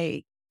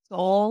my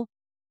soul.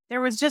 It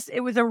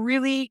was a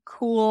really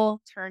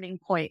cool turning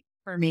point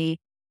for me.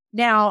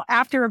 Now,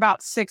 after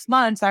about 6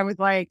 months, I was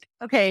like,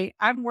 okay,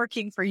 I'm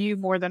working for you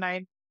more than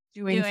I'm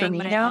doing for Doing me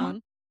my now.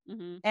 own.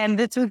 Mhm. And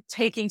this was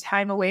taking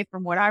time away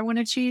from what I want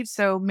to achieve.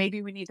 So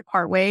maybe we need to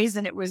part ways.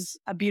 And it was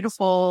a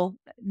beautiful,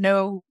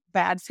 no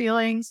bad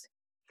feelings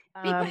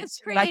Because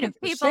that I creative could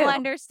people pursue.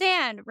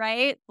 understand,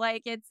 right?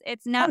 Like it's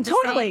Oh, not the same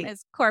totally.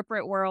 as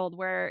corporate world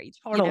where,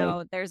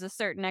 Totally. there's a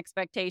certain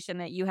expectation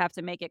that you have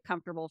to make it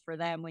comfortable for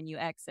them when you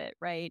exit,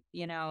 right?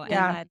 And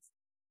Yeah. that's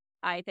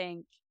I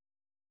think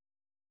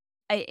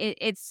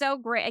it's so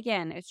great.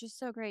 Again, it's just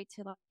so great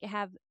to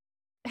like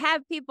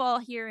have people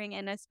hearing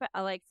and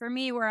like for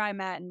me where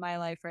I'm at in my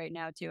life right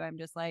now too. I'm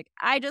just like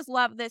I just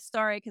love this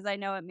story because I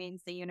know it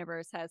means the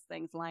universe has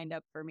things lined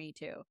up for me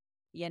too.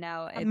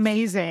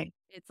 Amazing.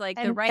 it's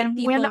like the right And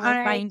when people will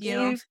I find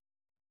you. gave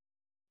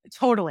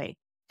totally.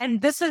 And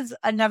this is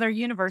another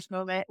universe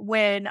moment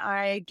when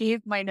I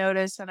gave my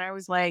notice and I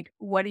was like,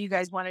 what do you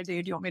guys want to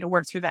do? Do you want me to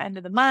work through the end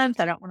of the month?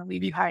 I don't want to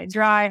leave you high and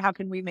dry. How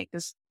can we make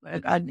this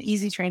an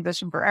easy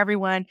transition for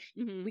everyone?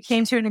 Hmm. We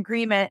came to an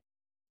agreement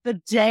the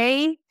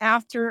day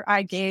after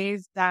I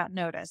gave that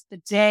notice, the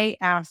day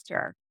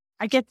after.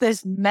 I get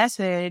this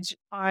message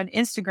on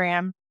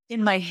Instagram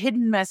in my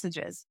hidden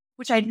messages,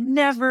 which I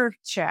never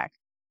check.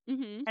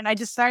 Hmm. And I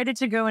decided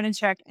to go in and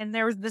check. And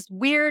there was this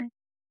weird,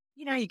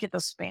 you get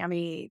those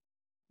spammy,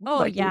 we'd Oh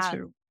like you yeah.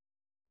 to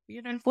be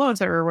an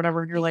influencer or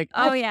whatever. And you're like,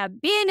 Oh what? yeah.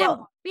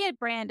 Well, Be a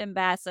brand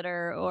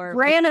ambassador or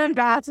brand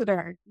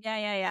ambassador. yeah,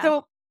 yeah, yeah.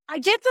 So I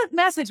get the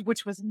message,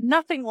 which was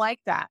nothing like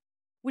that,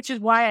 which is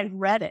why I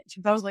read it.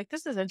 I was like,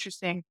 this is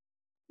interesting.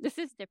 This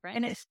is different.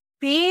 And it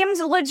seems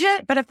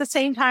legit. But at the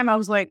same time, I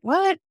was like,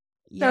 what?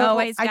 You So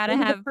always I gotta go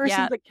to the have, yeah.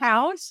 person's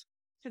account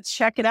to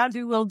check it out,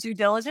 do a little due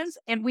diligence.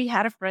 And we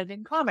had a friend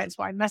in common.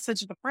 So I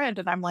messaged the friend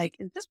and I'm like,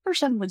 is this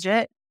person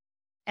legit?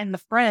 And the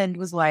friend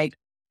was like,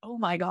 oh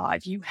my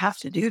God, you have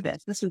to do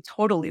this. This is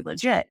totally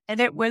legit. And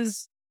it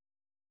was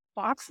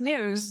Fox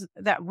News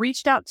that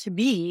reached out to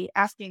me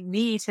asking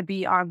me to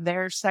be on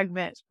their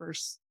segment for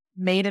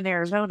Made in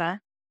Arizona.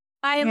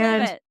 I love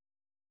And it.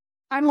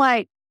 I'm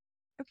like,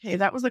 okay,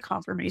 that was a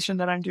confirmation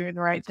that I'm doing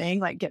the right thing.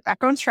 Like, get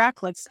back on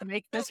track. Let's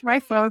make this my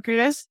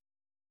focus.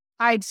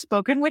 I'd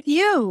spoken with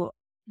you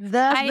the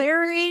I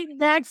very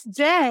next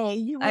day.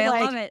 You were I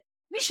like, love it.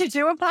 we should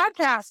do a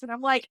podcast. And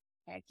I'm like,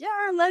 heck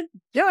yeah, let's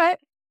do it.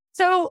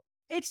 So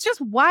it's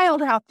just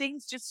wild how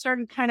things just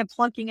started kind of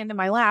plunking into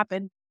my lap.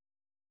 And,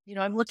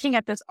 I'm looking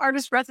at this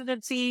artist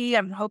residency.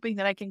 I'm hoping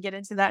that I can get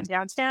into that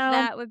downtown.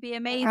 That would be I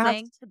have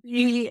amazing. to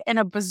be in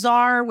a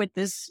bazaar with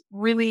this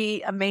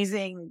really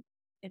amazing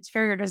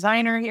interior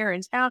designer here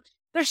in town.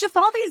 There's just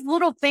all these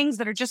little things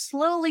that are just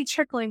slowly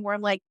trickling where I'm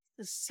like,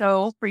 this is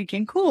so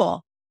freaking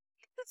cool.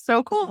 It's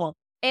so cool.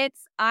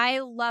 I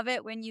love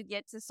it when you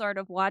get to sort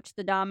of watch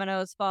the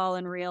dominoes fall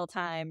in real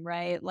time,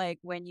 right? Like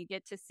when you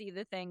get to see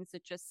the things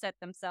that just set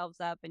themselves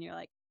up and you're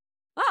like,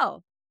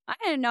 oh, I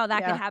didn't know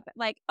that could Yeah. happen.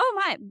 Like, oh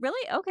my,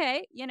 really?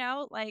 Okay.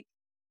 Like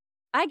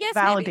I guess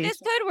maybe this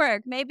Validation. could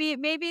work.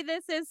 Maybe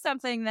this is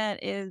something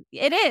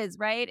it is,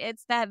 right?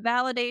 It's that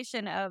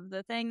validation of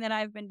the thing that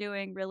I've been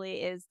doing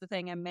really is the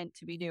thing I'm meant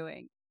to be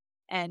doing.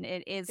 And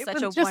it is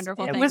such a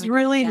wonderful It thing. was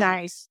really Yeah.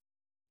 nice.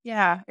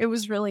 Yeah, it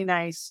was really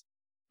nice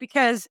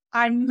because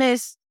I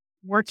miss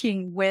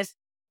working with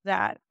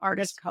that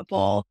artist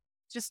couple,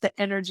 just the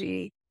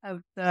energy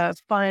of the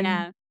fun.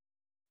 Yeah.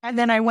 And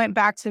then I went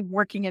back to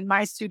working in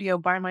my studio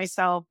by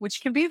myself,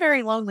 which can be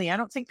very lonely. I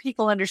don't think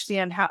people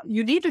understand how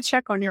you need to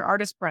check on your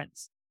artist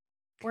friends.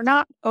 We're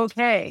not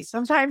okay.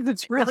 Sometimes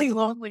it's really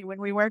lonely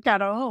when we work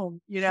at home.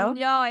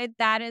 No,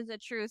 that is a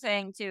true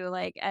thing too.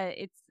 Like,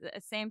 it's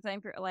the same thing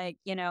for like,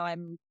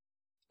 I'm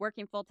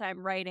working full time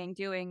writing,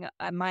 doing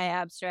my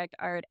abstract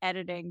art,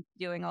 editing,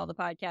 doing all the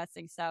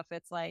podcasting stuff.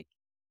 It's like,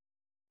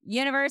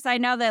 universe, I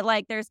know that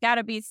like there's got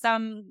to be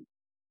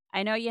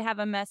I know you have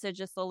a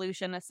message, a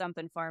solution, a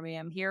something for me.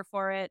 I'm here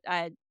for it.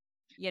 I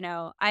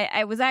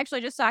was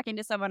actually just talking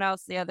to someone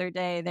else the other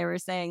day. They were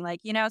saying, like,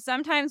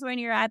 sometimes when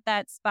you're at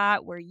that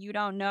spot where you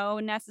don't know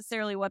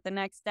necessarily what the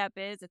next step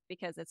is, it's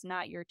because it's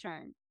not your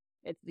turn.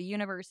 It's the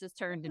universe's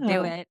turn to do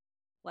Oh, it.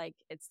 Like,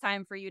 it's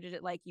time for you to,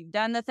 like, you've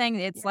done the thing.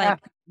 It's yeah. like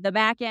the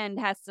back end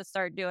has to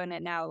start doing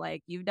it now.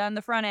 Like, you've done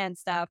the front end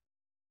stuff.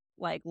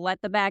 Like,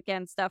 let the back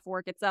end stuff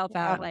work itself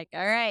Yeah. out. Like,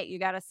 all right, you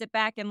got to sit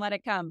back and let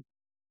it come.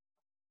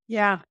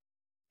 Yeah.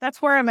 That's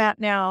where I'm at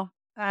now.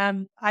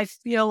 I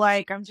feel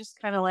like I'm just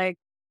kind of like,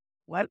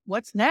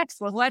 what's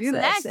next? Let's What's do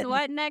this. next? And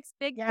What next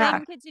big yeah.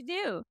 thing could you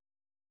do?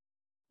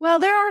 Well,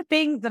 there are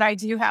things that I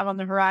do have on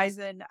the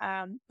horizon,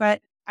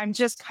 but I'm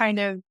just kind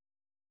of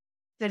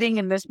sitting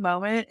in this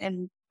moment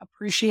and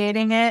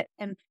appreciating it.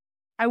 And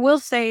I will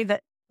say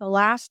that the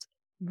last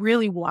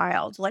really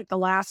wild, like the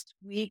last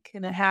week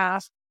and a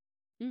half,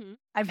 Hmm.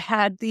 I've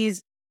had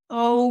these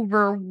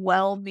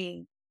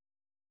overwhelming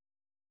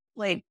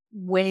like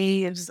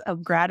waves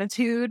of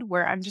gratitude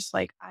where I'm just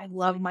like, I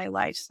love my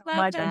life so Love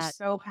much. I'm that.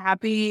 so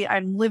happy.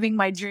 I'm living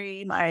my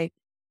dream. I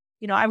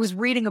was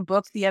reading a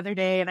book the other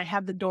day and I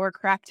had the door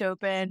cracked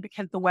open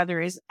because the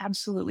weather is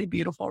absolutely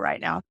beautiful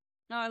right now.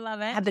 Oh, I love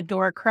I it. had the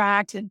door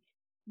cracked and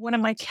one of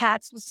my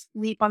cats was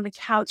asleep on the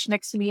couch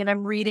next to me and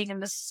I'm reading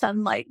and the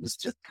sunlight was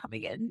just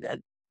coming in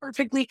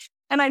perfectly.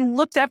 And I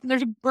looked up and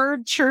there's a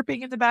bird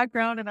chirping in the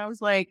background and I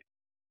was like,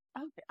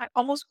 okay, I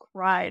almost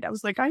cried. I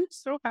was like, I'm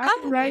so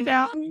happy right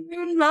now.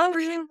 I love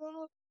you.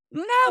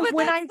 No, But but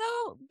when that's I,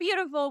 so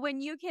beautiful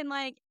when you can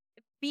like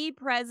be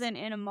present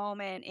in a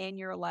moment in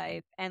your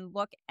life and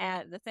look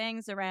at the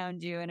things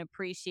around you and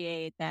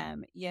appreciate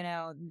them.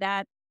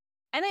 That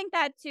I think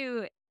that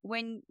too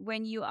when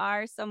you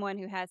are someone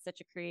who has such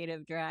a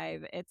creative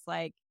drive, it's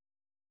like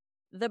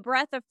the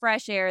breath of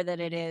fresh air that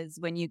it is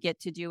when you get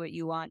to do what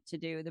you want to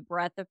do, the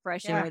breath of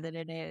fresh yeah, air that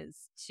it is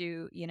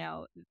to,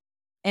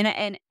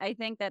 and I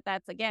think that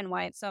that's again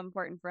why it's so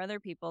important for other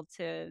people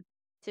to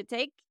to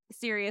take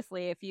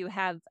seriously if you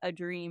have a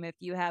dream, if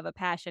you have a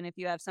passion, if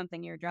you have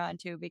something you're drawn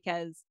to,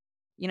 because,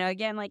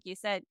 again, like you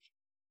said,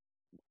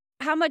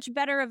 how much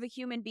better of a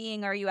human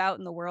being are you out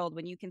in the world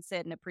when you can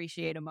sit and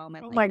appreciate a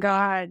moment Oh like my that?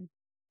 God.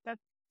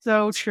 That's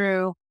so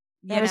true.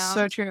 You That is know?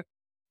 so true.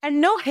 And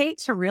no hate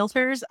to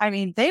realtors. I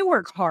mean, they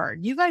work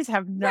hard. You guys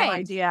have no Right.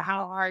 idea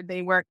how hard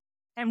they work.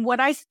 And what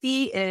I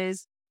see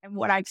is, and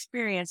what I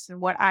experienced and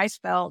what I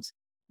felt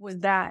was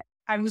that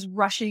I was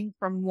rushing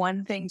from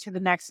one thing to the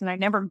next. And I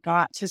never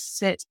got to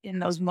sit in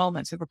those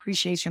moments of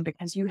appreciation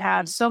because you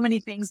have Mhm. so many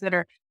things that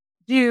are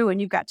due and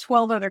you've got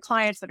 12 other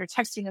clients that are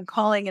texting and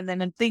calling and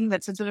then a thing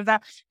that's sort of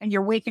that. And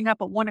you're waking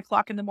up at 1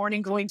 o'clock in the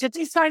morning going, did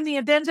they sign the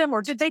addendum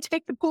or did they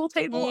take the pool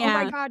table? Oh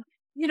my Yeah. God.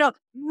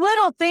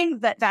 Little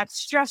things that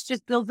stress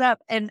just builds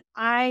up. And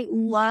I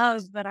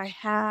love that I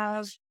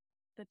have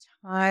the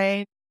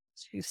time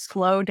to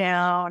slow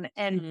down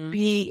and Mhm.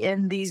 be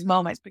in these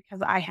moments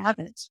because I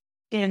haven't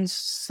in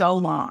so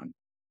long.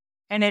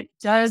 And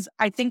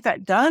I think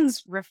that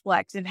does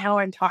reflect in how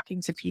I'm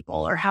talking to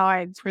people or how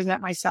I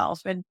present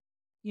myself. And,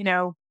 you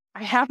know,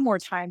 I have more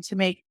time to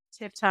make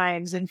tip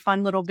times and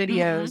fun little Mhm.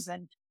 videos.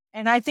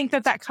 And I think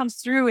that comes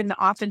through in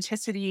the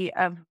authenticity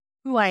of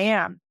who I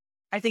am.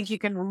 I think you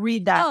can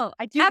read that. Oh,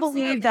 I do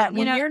believe absolutely. that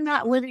when you're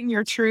not living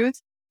your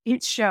truth,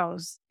 it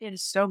shows in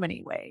so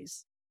many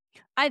ways.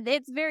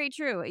 It's very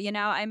true.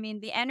 I mean,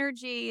 the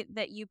energy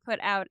that you put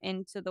out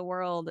into the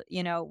world,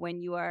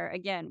 when you are,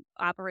 again,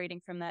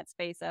 operating from that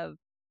space of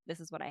this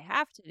is what I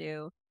have to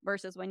do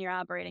versus when you're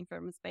operating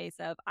from a space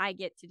of I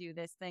get to do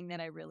this thing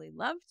that I really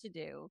love to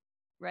do,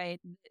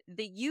 right?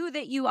 The you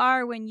that you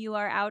are when you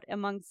are out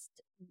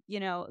amongst,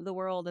 the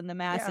world and the Yeah.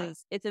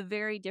 masses, it's a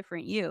very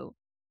different you.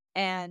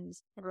 And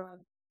Right.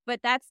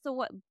 but that's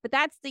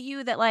the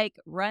you that, like,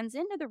 runs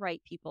into the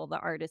right people, the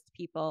artist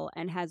people,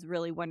 and has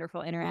really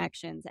wonderful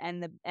interactions,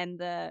 and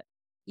the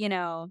you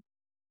know,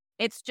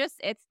 it's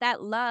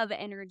that love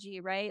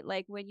energy, right?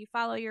 Like, when you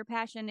follow your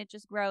passion, it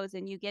just grows,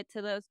 and you get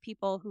to those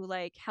people who,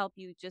 like, help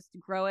you just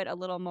grow it a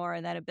little more,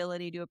 and that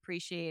ability to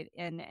appreciate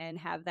and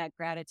have that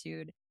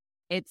gratitude.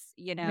 It's,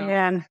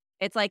 Man,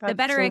 it's like the that's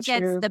better so it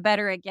gets, true. the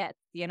better it gets?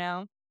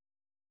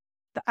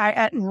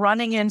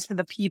 Running into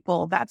the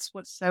people, that's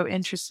what's so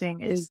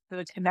interesting is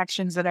the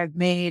connections that I've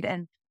made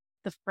and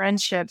the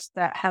friendships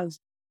that have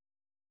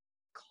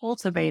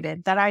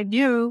cultivated that I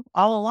knew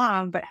all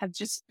along, but have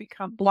just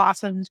become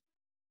blossomed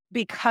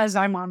because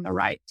I'm on the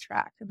right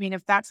track. I mean,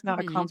 if that's not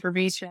a Mhm.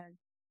 confirmation,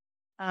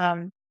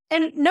 um,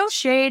 and no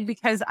shade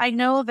because I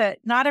know that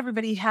not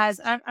everybody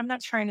I'm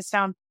not trying to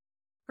sound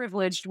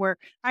privileged where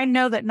I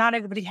know that not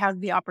everybody has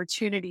the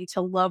opportunity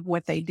to love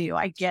what they do.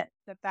 I get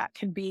that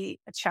can be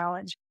a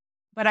challenge.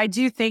 But I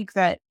do think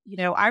that,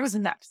 I was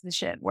in that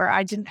position where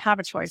I didn't have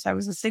a choice. I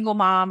was a single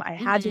mom. I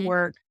had to Mhm.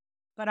 work,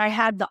 but I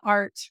had the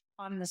art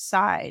on the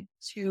side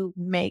to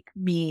make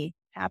me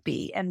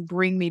happy and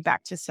bring me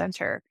back to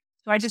center.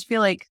 So I just feel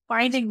like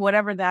finding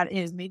whatever that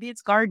is, maybe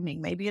it's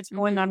gardening, maybe it's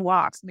going Mhm. on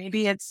walks,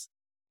 maybe it's,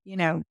 you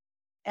know,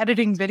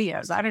 editing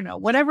videos. I don't know.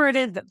 Whatever it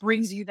is that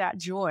brings you that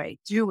joy,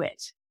 do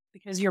it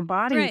because your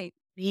body Right.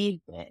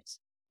 needs it.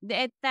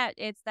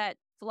 It's that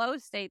flow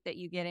state that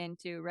you get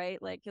into, right?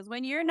 Like, because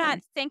when you're Yeah. not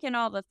thinking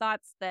all the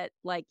thoughts that,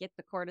 like, get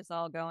the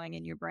cortisol going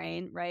in your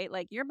brain, right?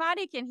 Like, your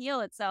body can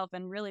heal itself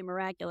in really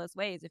miraculous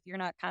ways if you're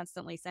not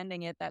constantly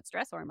sending it that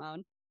stress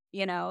hormone.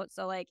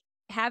 So, like,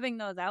 having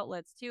those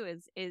outlets too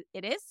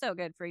it is so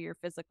good for your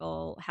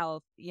physical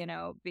health,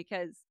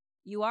 because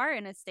you are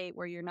in a state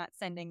where you're not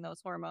sending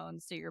those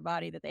hormones to your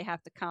body that they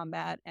have to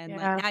combat, and,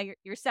 like, Yeah. now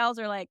your cells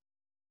are like,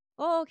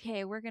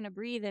 okay, we're going to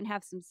breathe and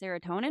have some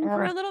serotonin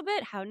for Yeah. a little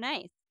bit. How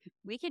nice.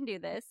 We can do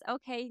this.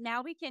 Okay,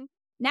 now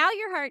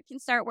your heart can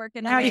start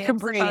working the Now you way can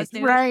it's breathe. supposed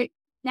to. Right.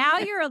 Now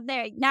you're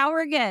there. Now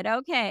we're good.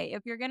 Okay.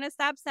 If you're going to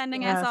stop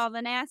sending us Yes. all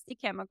the nasty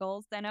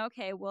chemicals, then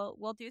okay,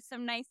 we'll do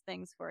some nice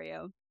things for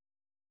you.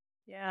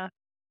 Yeah.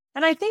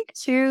 And I think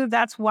too,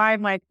 that's why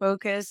my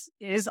focus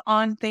is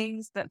on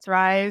things that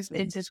thrive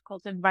in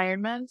difficult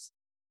environments.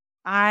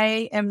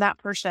 I am that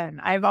person.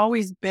 I've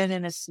always been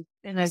in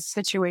a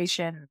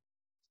situation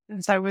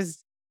since I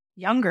was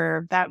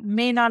younger that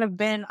may not have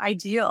been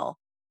ideal,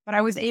 but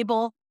I was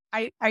able,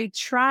 I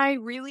try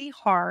really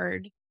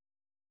hard.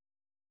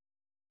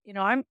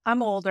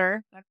 I'm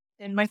older, I'm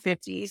in my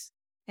 50s,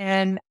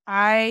 and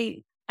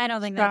I I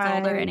don't think that's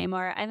older try,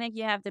 anymore. I think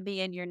you have to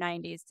be in your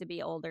 90s to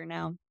be older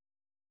now.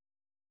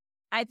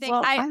 I think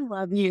well, I I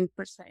love you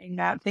for saying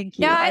that. Thank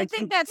Yeah, you. I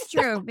think that's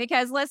true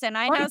because listen,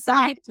 I My know some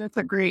back people.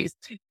 disagrees.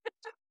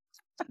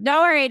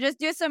 Don't worry, just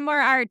do some more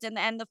art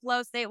and the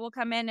flow state will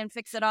come in and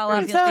fix it all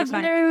up. You'll be So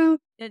fine. blue.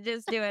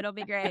 Just do it. It'll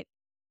be great.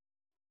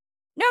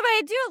 No, but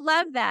I do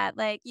love that,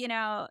 like,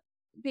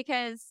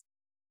 because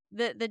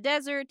the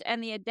desert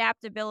and the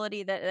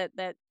adaptability that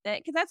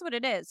because that's what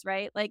it is,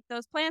 right? Like,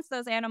 those plants,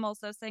 those animals,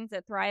 those things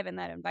that thrive in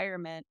that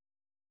environment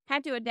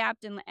had to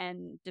adapt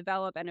and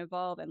develop and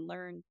evolve and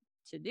learn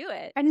to do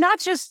it. And not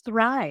just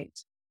thrive,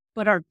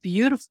 but are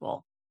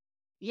beautiful.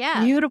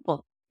 Yeah.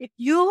 Beautiful. If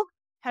you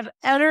have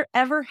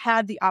ever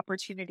had the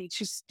opportunity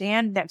to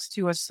stand next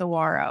to a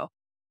saguaro,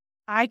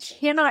 I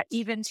cannot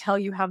even tell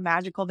you how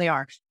magical they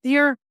are.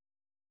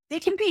 They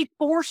can be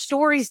 4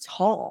 stories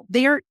tall.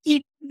 They are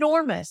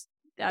enormous.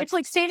 It's That's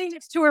like standing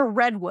next to a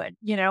redwood,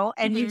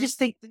 and you mhm. just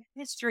think the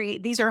history,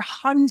 these are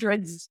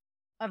hundreds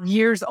of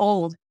years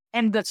old,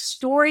 and the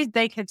stories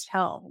they could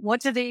tell.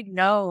 What do they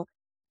know?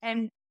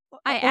 And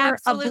I or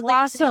a absolutely think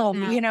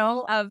blossom, that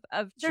of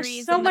there's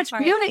trees so in the much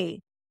park.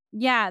 beauty.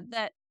 Yeah,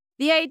 that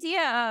the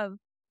idea of,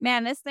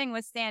 man, this thing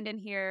was standing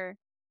here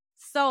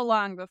so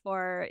long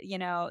before,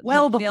 the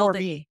Well before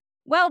building, me.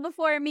 well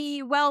before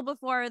me, well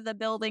before the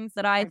buildings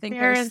that I My think are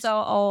parents,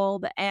 so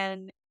old.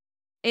 And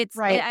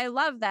right. I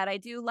love that. I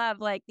do love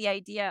like the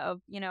idea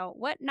of,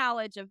 what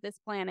knowledge of this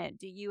planet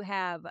do you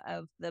have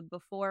of the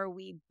before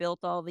we built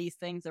all these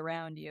things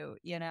around you,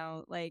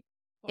 like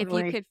if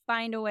you Totally. could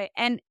find a way.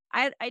 And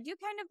I do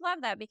kind of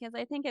love that because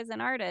I think as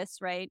an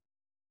artist, right?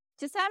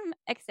 To some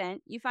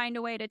extent, you find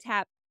a way to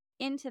tap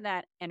into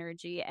that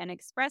energy and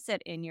express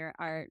it in your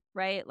art,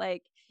 right?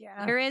 Like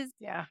Yeah. there is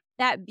Yeah.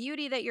 that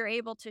beauty that you're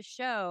able to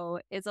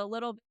show is a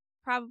little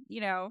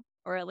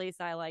or at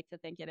least I like to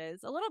think it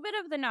is a little bit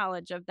of the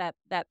knowledge of that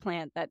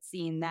plant, that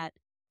scene, that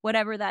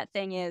whatever that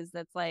thing is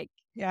that's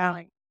Yeah.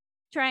 like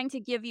trying to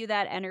give you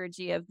that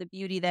energy of the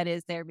beauty that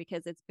is there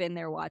because it's been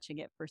there watching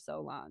it for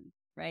so long,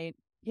 right?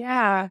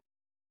 Yeah.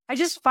 I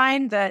just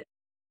find that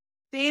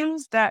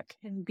things that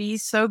can be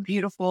so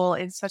beautiful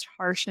in such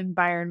harsh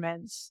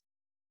environments,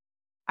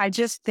 I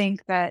just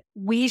think that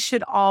we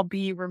should all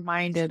be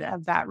reminded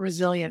of that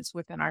resilience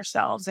within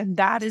ourselves. And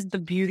that is the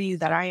beauty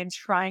that I am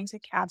trying to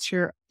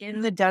capture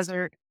in the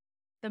desert,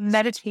 the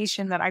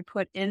meditation that I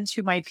put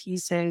into my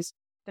pieces,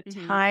 the Mhm.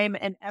 time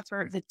and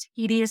effort, the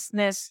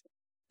tediousness,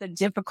 the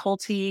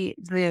difficulty,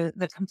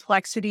 the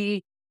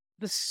complexity,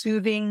 the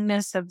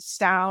soothingness of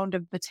sound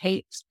of the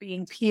tapes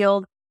being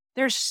peeled.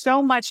 There's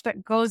so much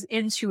that goes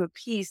into a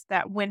piece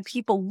that when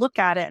people look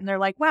at it and they're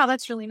like, wow,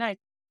 that's really nice.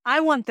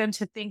 I want them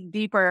to think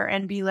deeper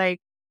and be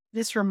like,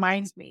 this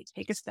reminds me,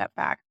 take a step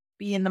back,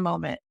 be in the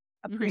moment,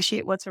 Mhm.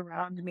 appreciate what's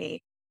around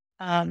me,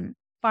 um,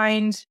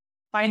 find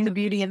find the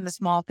beauty in the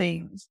small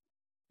things,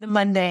 the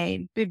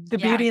mundane. The Yeah.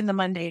 beauty in the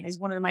mundane is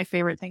one of my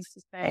favorite things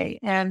to say.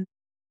 And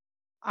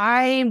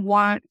I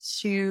want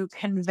to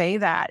convey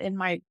that in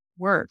my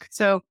work.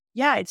 So,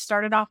 yeah, it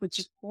started off with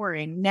just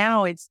pouring.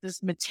 Now it's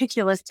this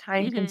meticulous,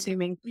 time Mhm.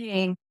 consuming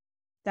thing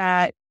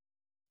that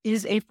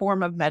is a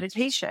form of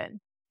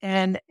meditation.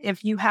 And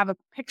if you have a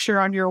picture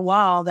on your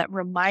wall that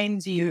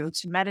reminds you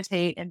to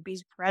meditate and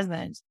be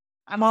present,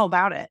 I'm all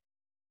about it.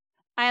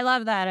 I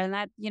love that, and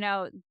that,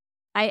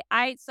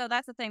 I so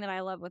that's the thing that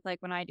I love with,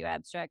 like, when I do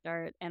abstract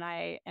art and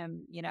I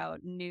am,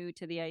 new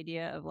to the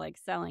idea of, like,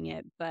 selling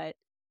it, but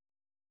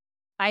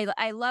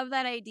I love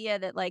that idea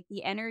that, like,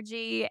 the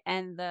energy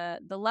and the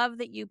love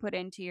that you put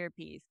into your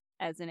piece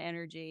as an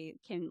energy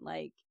can,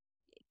 like,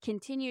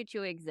 continue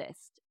to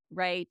exist,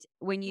 right?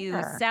 When you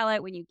Yeah, sell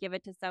it, when you give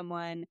it to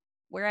someone,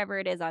 wherever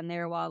it is on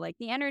their wall, like,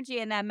 the energy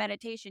and that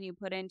meditation you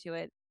put into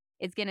it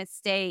is gonna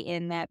stay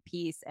in that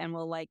piece and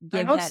will, like, I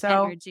give hope that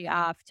so. energy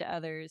off to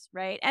others,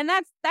 right? And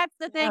that's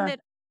the thing Yeah,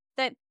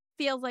 that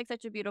feels like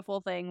such a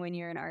beautiful thing when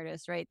you're an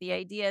artist, right? The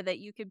idea that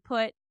you could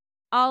put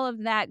all of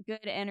that good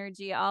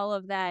energy, all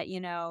of that,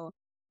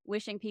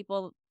 wishing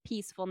people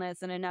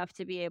peacefulness and enough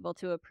to be able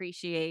to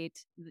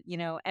appreciate,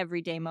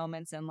 everyday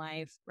moments in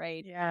life,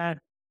 right? yeah.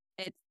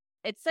 It's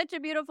it's such a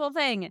beautiful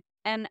thing,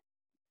 and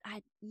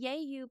yay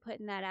you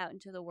putting that out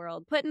into the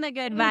world, putting the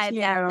good Thank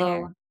vibes out there.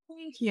 you.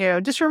 Thank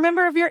you. Just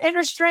remember of your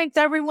inner strength,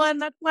 everyone.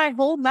 That's my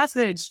whole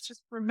message.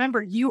 Just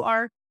remember you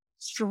are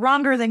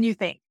stronger than you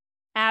think.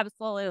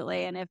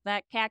 Absolutely, and if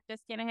that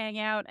cactus can hang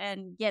out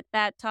and get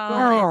that tall,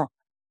 Girl.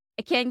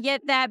 it can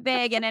get that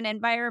big in an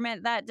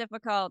environment that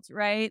difficult,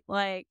 right?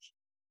 Like,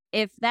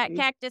 if that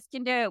cactus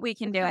can do it, we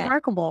can It's do it.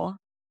 remarkable.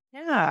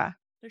 Yeah.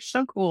 They're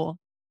so cool.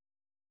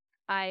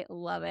 I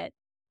love it.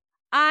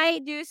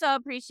 I do so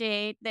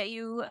appreciate that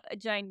you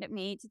joined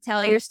me to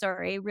tell your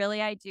story.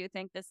 Really, I do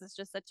think this is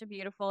just such a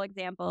beautiful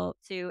example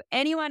to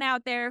anyone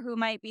out there who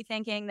might be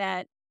thinking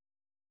that,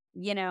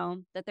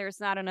 that there's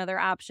not another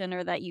option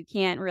or that you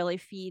can't really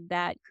feed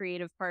that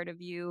creative part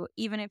of you,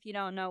 even if you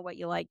don't know what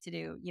you like to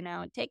do.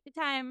 Take the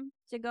time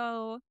to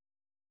go,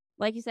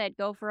 like you said,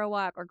 go for a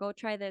walk or go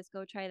try this,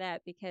 go try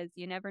that, because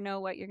you never know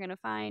what you're going to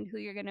find, who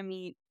you're going to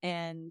meet.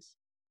 And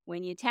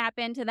when you tap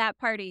into that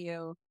part of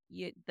you,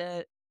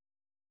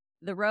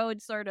 the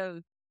road sort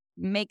of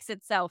makes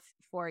itself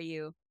for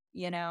you,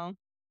 you know?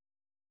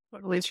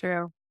 Totally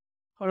true.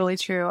 Totally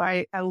true.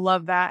 I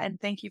love that. And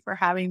thank you for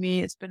having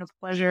me. It's been a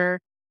pleasure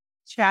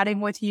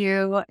chatting with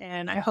you.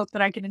 And I hope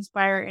that I can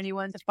inspire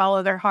anyone to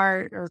follow their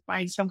heart or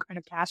find some kind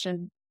of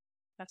passion.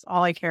 That's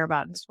all I care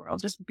about in this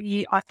world. Just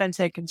be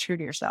authentic and true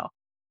to yourself.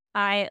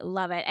 I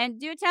love it. And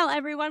do tell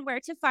everyone where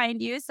to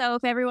find you. So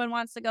if everyone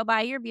wants to go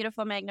buy your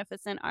beautiful,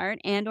 magnificent art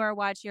and or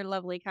watch your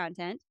lovely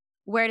content,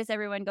 where does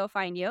everyone go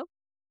find you?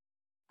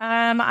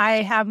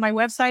 I have my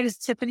website is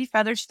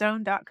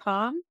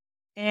tiffanyfeatherstone.com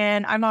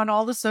and I'm on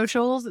all the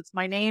socials. It's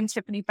my name,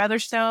 Tiffany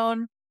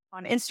Featherstone.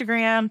 on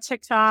Instagram,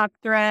 TikTok,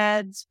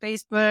 Threads,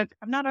 Facebook.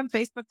 I'm not on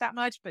Facebook that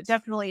much, but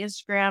definitely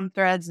Instagram,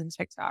 Threads, and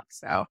TikTok.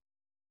 So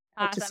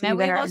hope to Awesome. see And you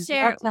we there. will I'd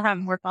share, love to have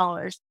more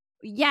followers.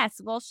 yes,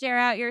 we'll share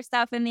out your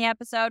stuff in the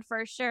episode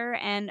for sure.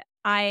 And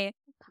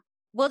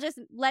we'll just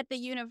let the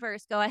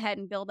universe go ahead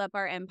and build up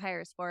our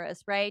empires for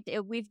us, right?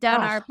 We've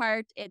done our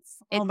part. It's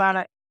all about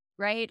it.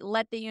 Right?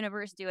 Let the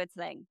universe do its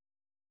thing.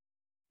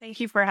 Thank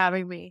you for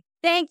having me.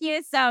 Thank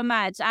you so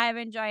much. I've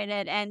enjoyed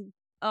it. And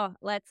I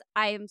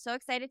am so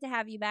excited to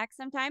have you back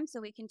sometime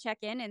so we can check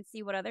in and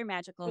see what other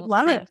magical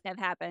things have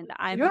happened.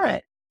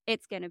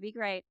 It's going to be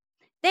great.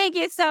 Thank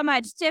you so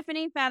much,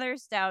 Tiffany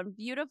Featherstone,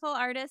 beautiful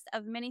artist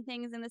of many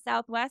things in the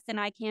Southwest. And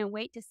I can't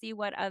wait to see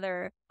what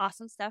other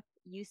awesome stuff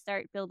you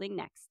start building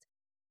next.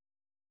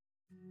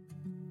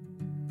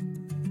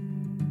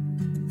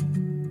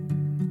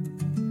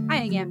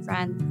 Hi again,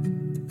 friends.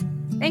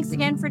 Thanks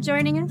again for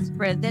joining us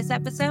for this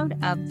episode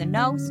of the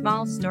No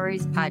Small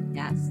Stories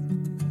podcast.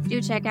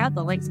 Do check out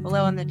the links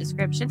below in the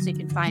description so you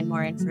can find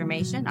more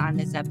information on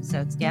this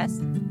episode's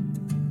guest.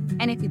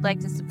 And if you'd like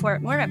to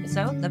support more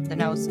episodes of the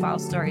No Small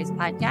Stories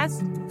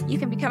podcast, you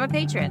can become a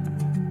patron.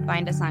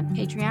 Find us on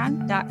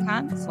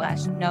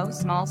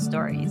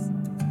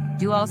patreon.com/NoSmallStories.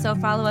 Do also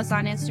follow us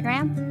on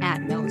Instagram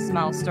at No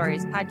Small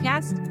Stories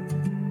podcast.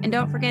 And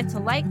don't forget to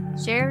like,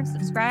 share,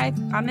 subscribe,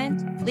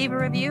 comment, leave a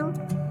review.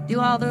 Do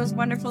all those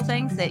wonderful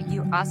things that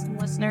you awesome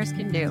listeners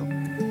can do.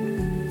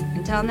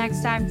 Until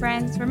next time,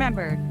 friends,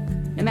 remember,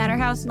 no matter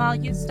how small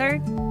you start,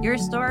 your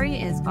story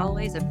is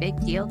always a big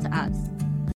deal to us.